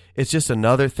like it's just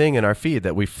another thing in our feed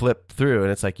that we flip through,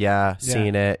 and it's like,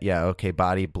 seeing it, okay,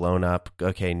 body blown up,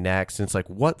 okay, next, and it's like,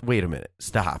 what? Wait a minute,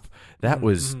 stop. That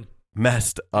was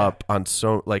messed up on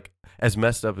so, like, as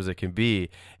messed up as it can be,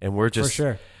 and we're just for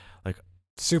sure like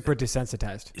super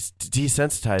desensitized. It's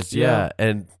desensitized,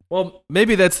 and well,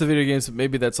 maybe that's the video games, but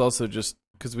maybe that's also just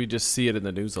because we just see it in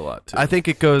the news a lot too. I think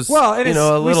it goes a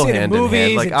little hand in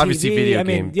hand. Like obviously, video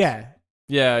games. Yeah.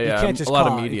 You can't just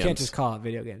You can't just call it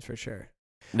video games for sure.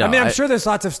 No, I'm sure there's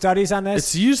lots of studies on this.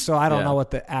 It's used, so I don't know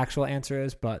what the actual answer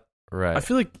is, but right. I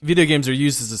feel like video games are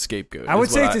used as a scapegoat. I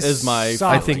would say it's soft.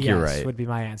 I think you're yes right. Would be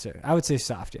my answer. I would say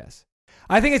soft. Yes.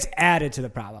 I think it's added to the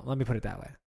problem. Let me put it that way.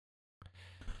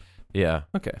 Yeah.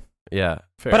 Okay. Yeah.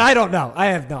 Fair. But I don't know. I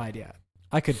have no idea.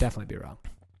 I could definitely be wrong.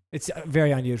 It's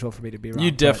very unusual for me to be wrong.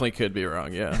 You definitely could be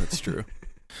wrong. Yeah, that's true.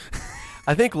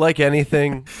 I think, like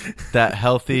anything, that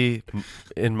healthy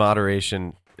in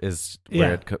moderation is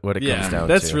what it comes down to.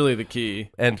 That's really the key.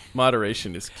 And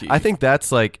moderation is key. I think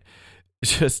that's like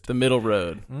just the middle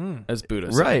road, as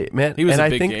Buddha said. Right, man. He was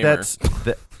and a big gamer. That's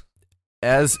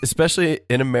as especially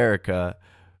in America,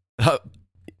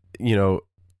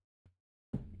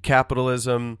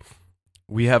 capitalism,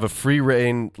 we have a free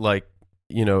reign, like,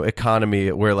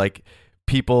 economy where like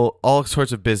people, all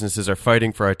sorts of businesses are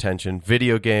fighting for our attention.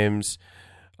 Video games,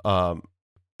 apps,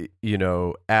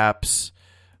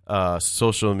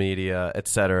 social media,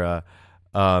 etc.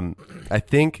 I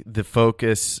think the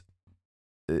focus,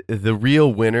 the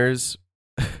real winners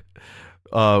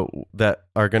that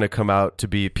are going to come out to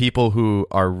be people who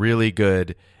are really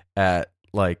good at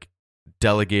like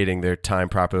delegating their time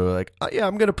properly. Like,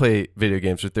 I'm going to play video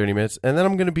games for 30 minutes and then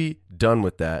I'm going to be done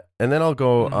with that. And then I'll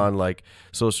go on like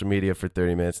social media for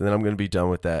 30 minutes and then I'm going to be done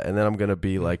with that. And then I'm going to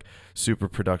be like super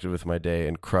productive with my day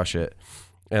and crush it.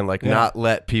 And like not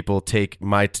let people take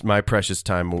my precious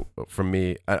time from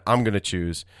me. I'm going to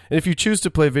choose. And if you choose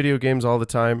to play video games all the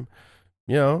time,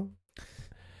 well,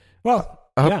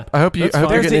 I hope you're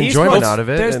getting enjoyment out of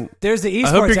it. There's the esports. I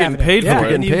hope you're getting paid for it. You're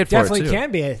getting paid for it definitely too.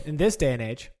 Can be in this day and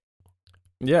age.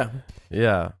 Yeah.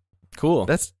 Cool.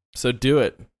 So do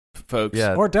it, folks.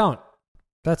 Yeah. Or don't.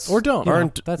 That's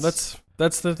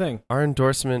the thing. Our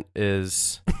endorsement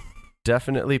is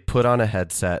definitely put on a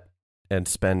headset and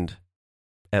spend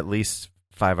at least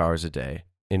 5 hours a day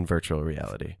in virtual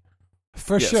reality.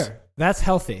 For sure. That's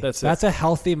healthy. That's a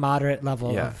healthy, moderate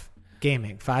level of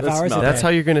gaming. 5 hours a day. That's how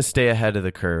you're going to stay ahead of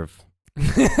the curve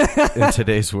in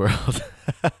today's world.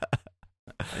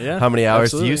 How many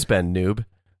hours do you spend, noob?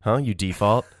 Huh? You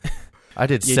default? I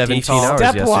did 17 hours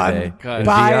yesterday. Step 1,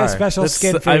 buy a special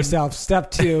skin for yourself. Step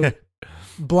 2,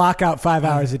 block out 5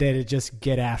 hours a day to just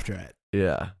get after it.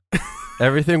 Yeah.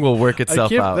 Everything will work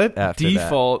itself out that after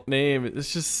default name.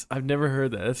 It's just, I've never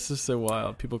heard that. It's just so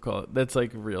wild. People call it. That's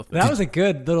like a real thing. That was a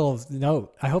good little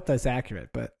note. I hope that's accurate,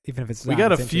 but even if it's not, we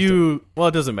got a few. Well,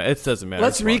 it doesn't matter. It doesn't matter.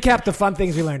 Let's recap the fun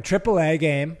things we learned. AAA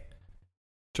game.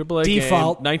 AAA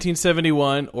default game,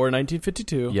 1971 or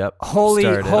 1952. Yep. Holy.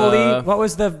 What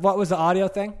was the audio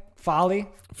thing? Foley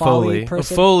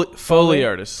person. Foley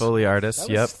artist. Foley artist.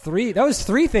 That was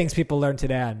three things people learned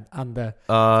today on the.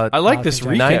 I like this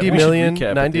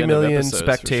recap. 90 million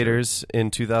spectators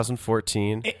in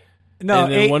 2014. And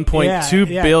then 1.2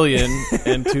 billion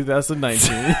in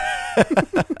 2019.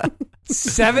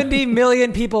 70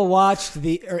 million people watched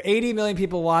 80 million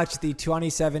people watched the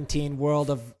 2017 World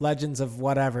of Legends of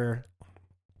whatever.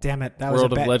 Damn it. That was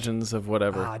World of Legends of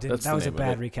whatever. That was a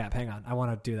bad recap. Hang on. I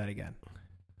want to do that again.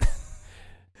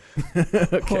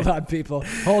 Okay. Hold on, people.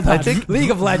 Hold on. League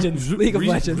of Legends.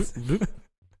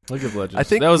 League of Legends. I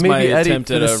think that was my maybe, Eddie,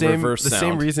 attempt at a reverse sound. The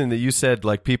same reason that you said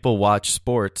like people watch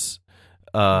sports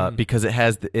because it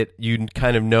has you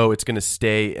kind of know it's going to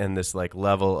stay in this like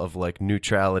level of like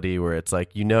neutrality where it's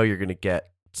like you're going to get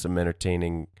some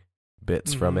entertaining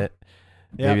bits from it.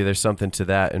 Yep. Maybe there's something to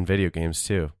that in video games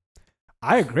too.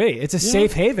 I agree. It's a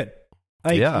safe haven.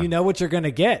 Like you know what you're going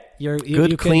to get.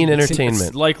 Good, clean entertainment.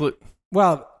 It's likely.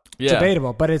 Well,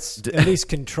 debatable, but it's at least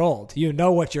controlled. You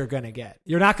know what you're going to get.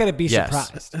 You're not going to be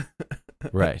surprised.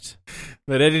 Right.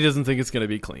 But Eddie doesn't think it's going to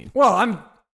be clean. Well, I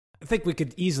think we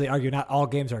could easily argue not all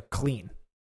games are clean.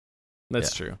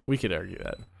 That's true. We could argue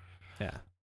that. Yeah.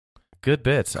 Good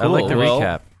bits. Cool. I like the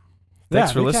recap.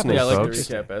 Thanks for listening, folks. I like the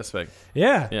recap aspect.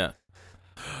 Yeah. Yeah.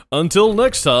 Until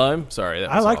next time. Sorry, that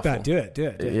was I like awful. that. Do it.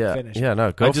 Yeah. Finish. Yeah,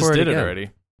 no, go I just for it did again. it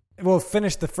already. Well,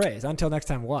 finish the phrase. Until next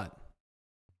time, what?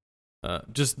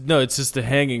 It's just a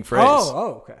hanging phrase.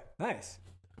 Oh, okay. Nice.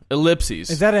 Ellipses.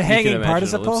 Is that a hanging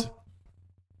participle?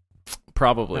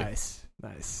 Probably.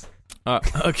 Nice.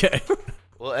 Okay.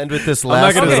 We'll end with this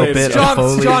last little bit strong, of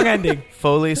Foley. Strong ending.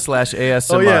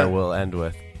 Foley/ASMR we'll end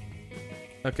with.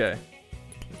 Okay.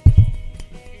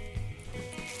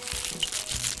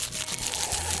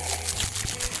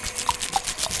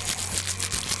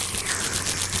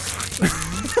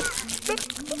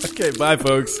 Okay, bye,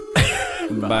 folks.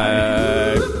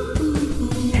 Bye.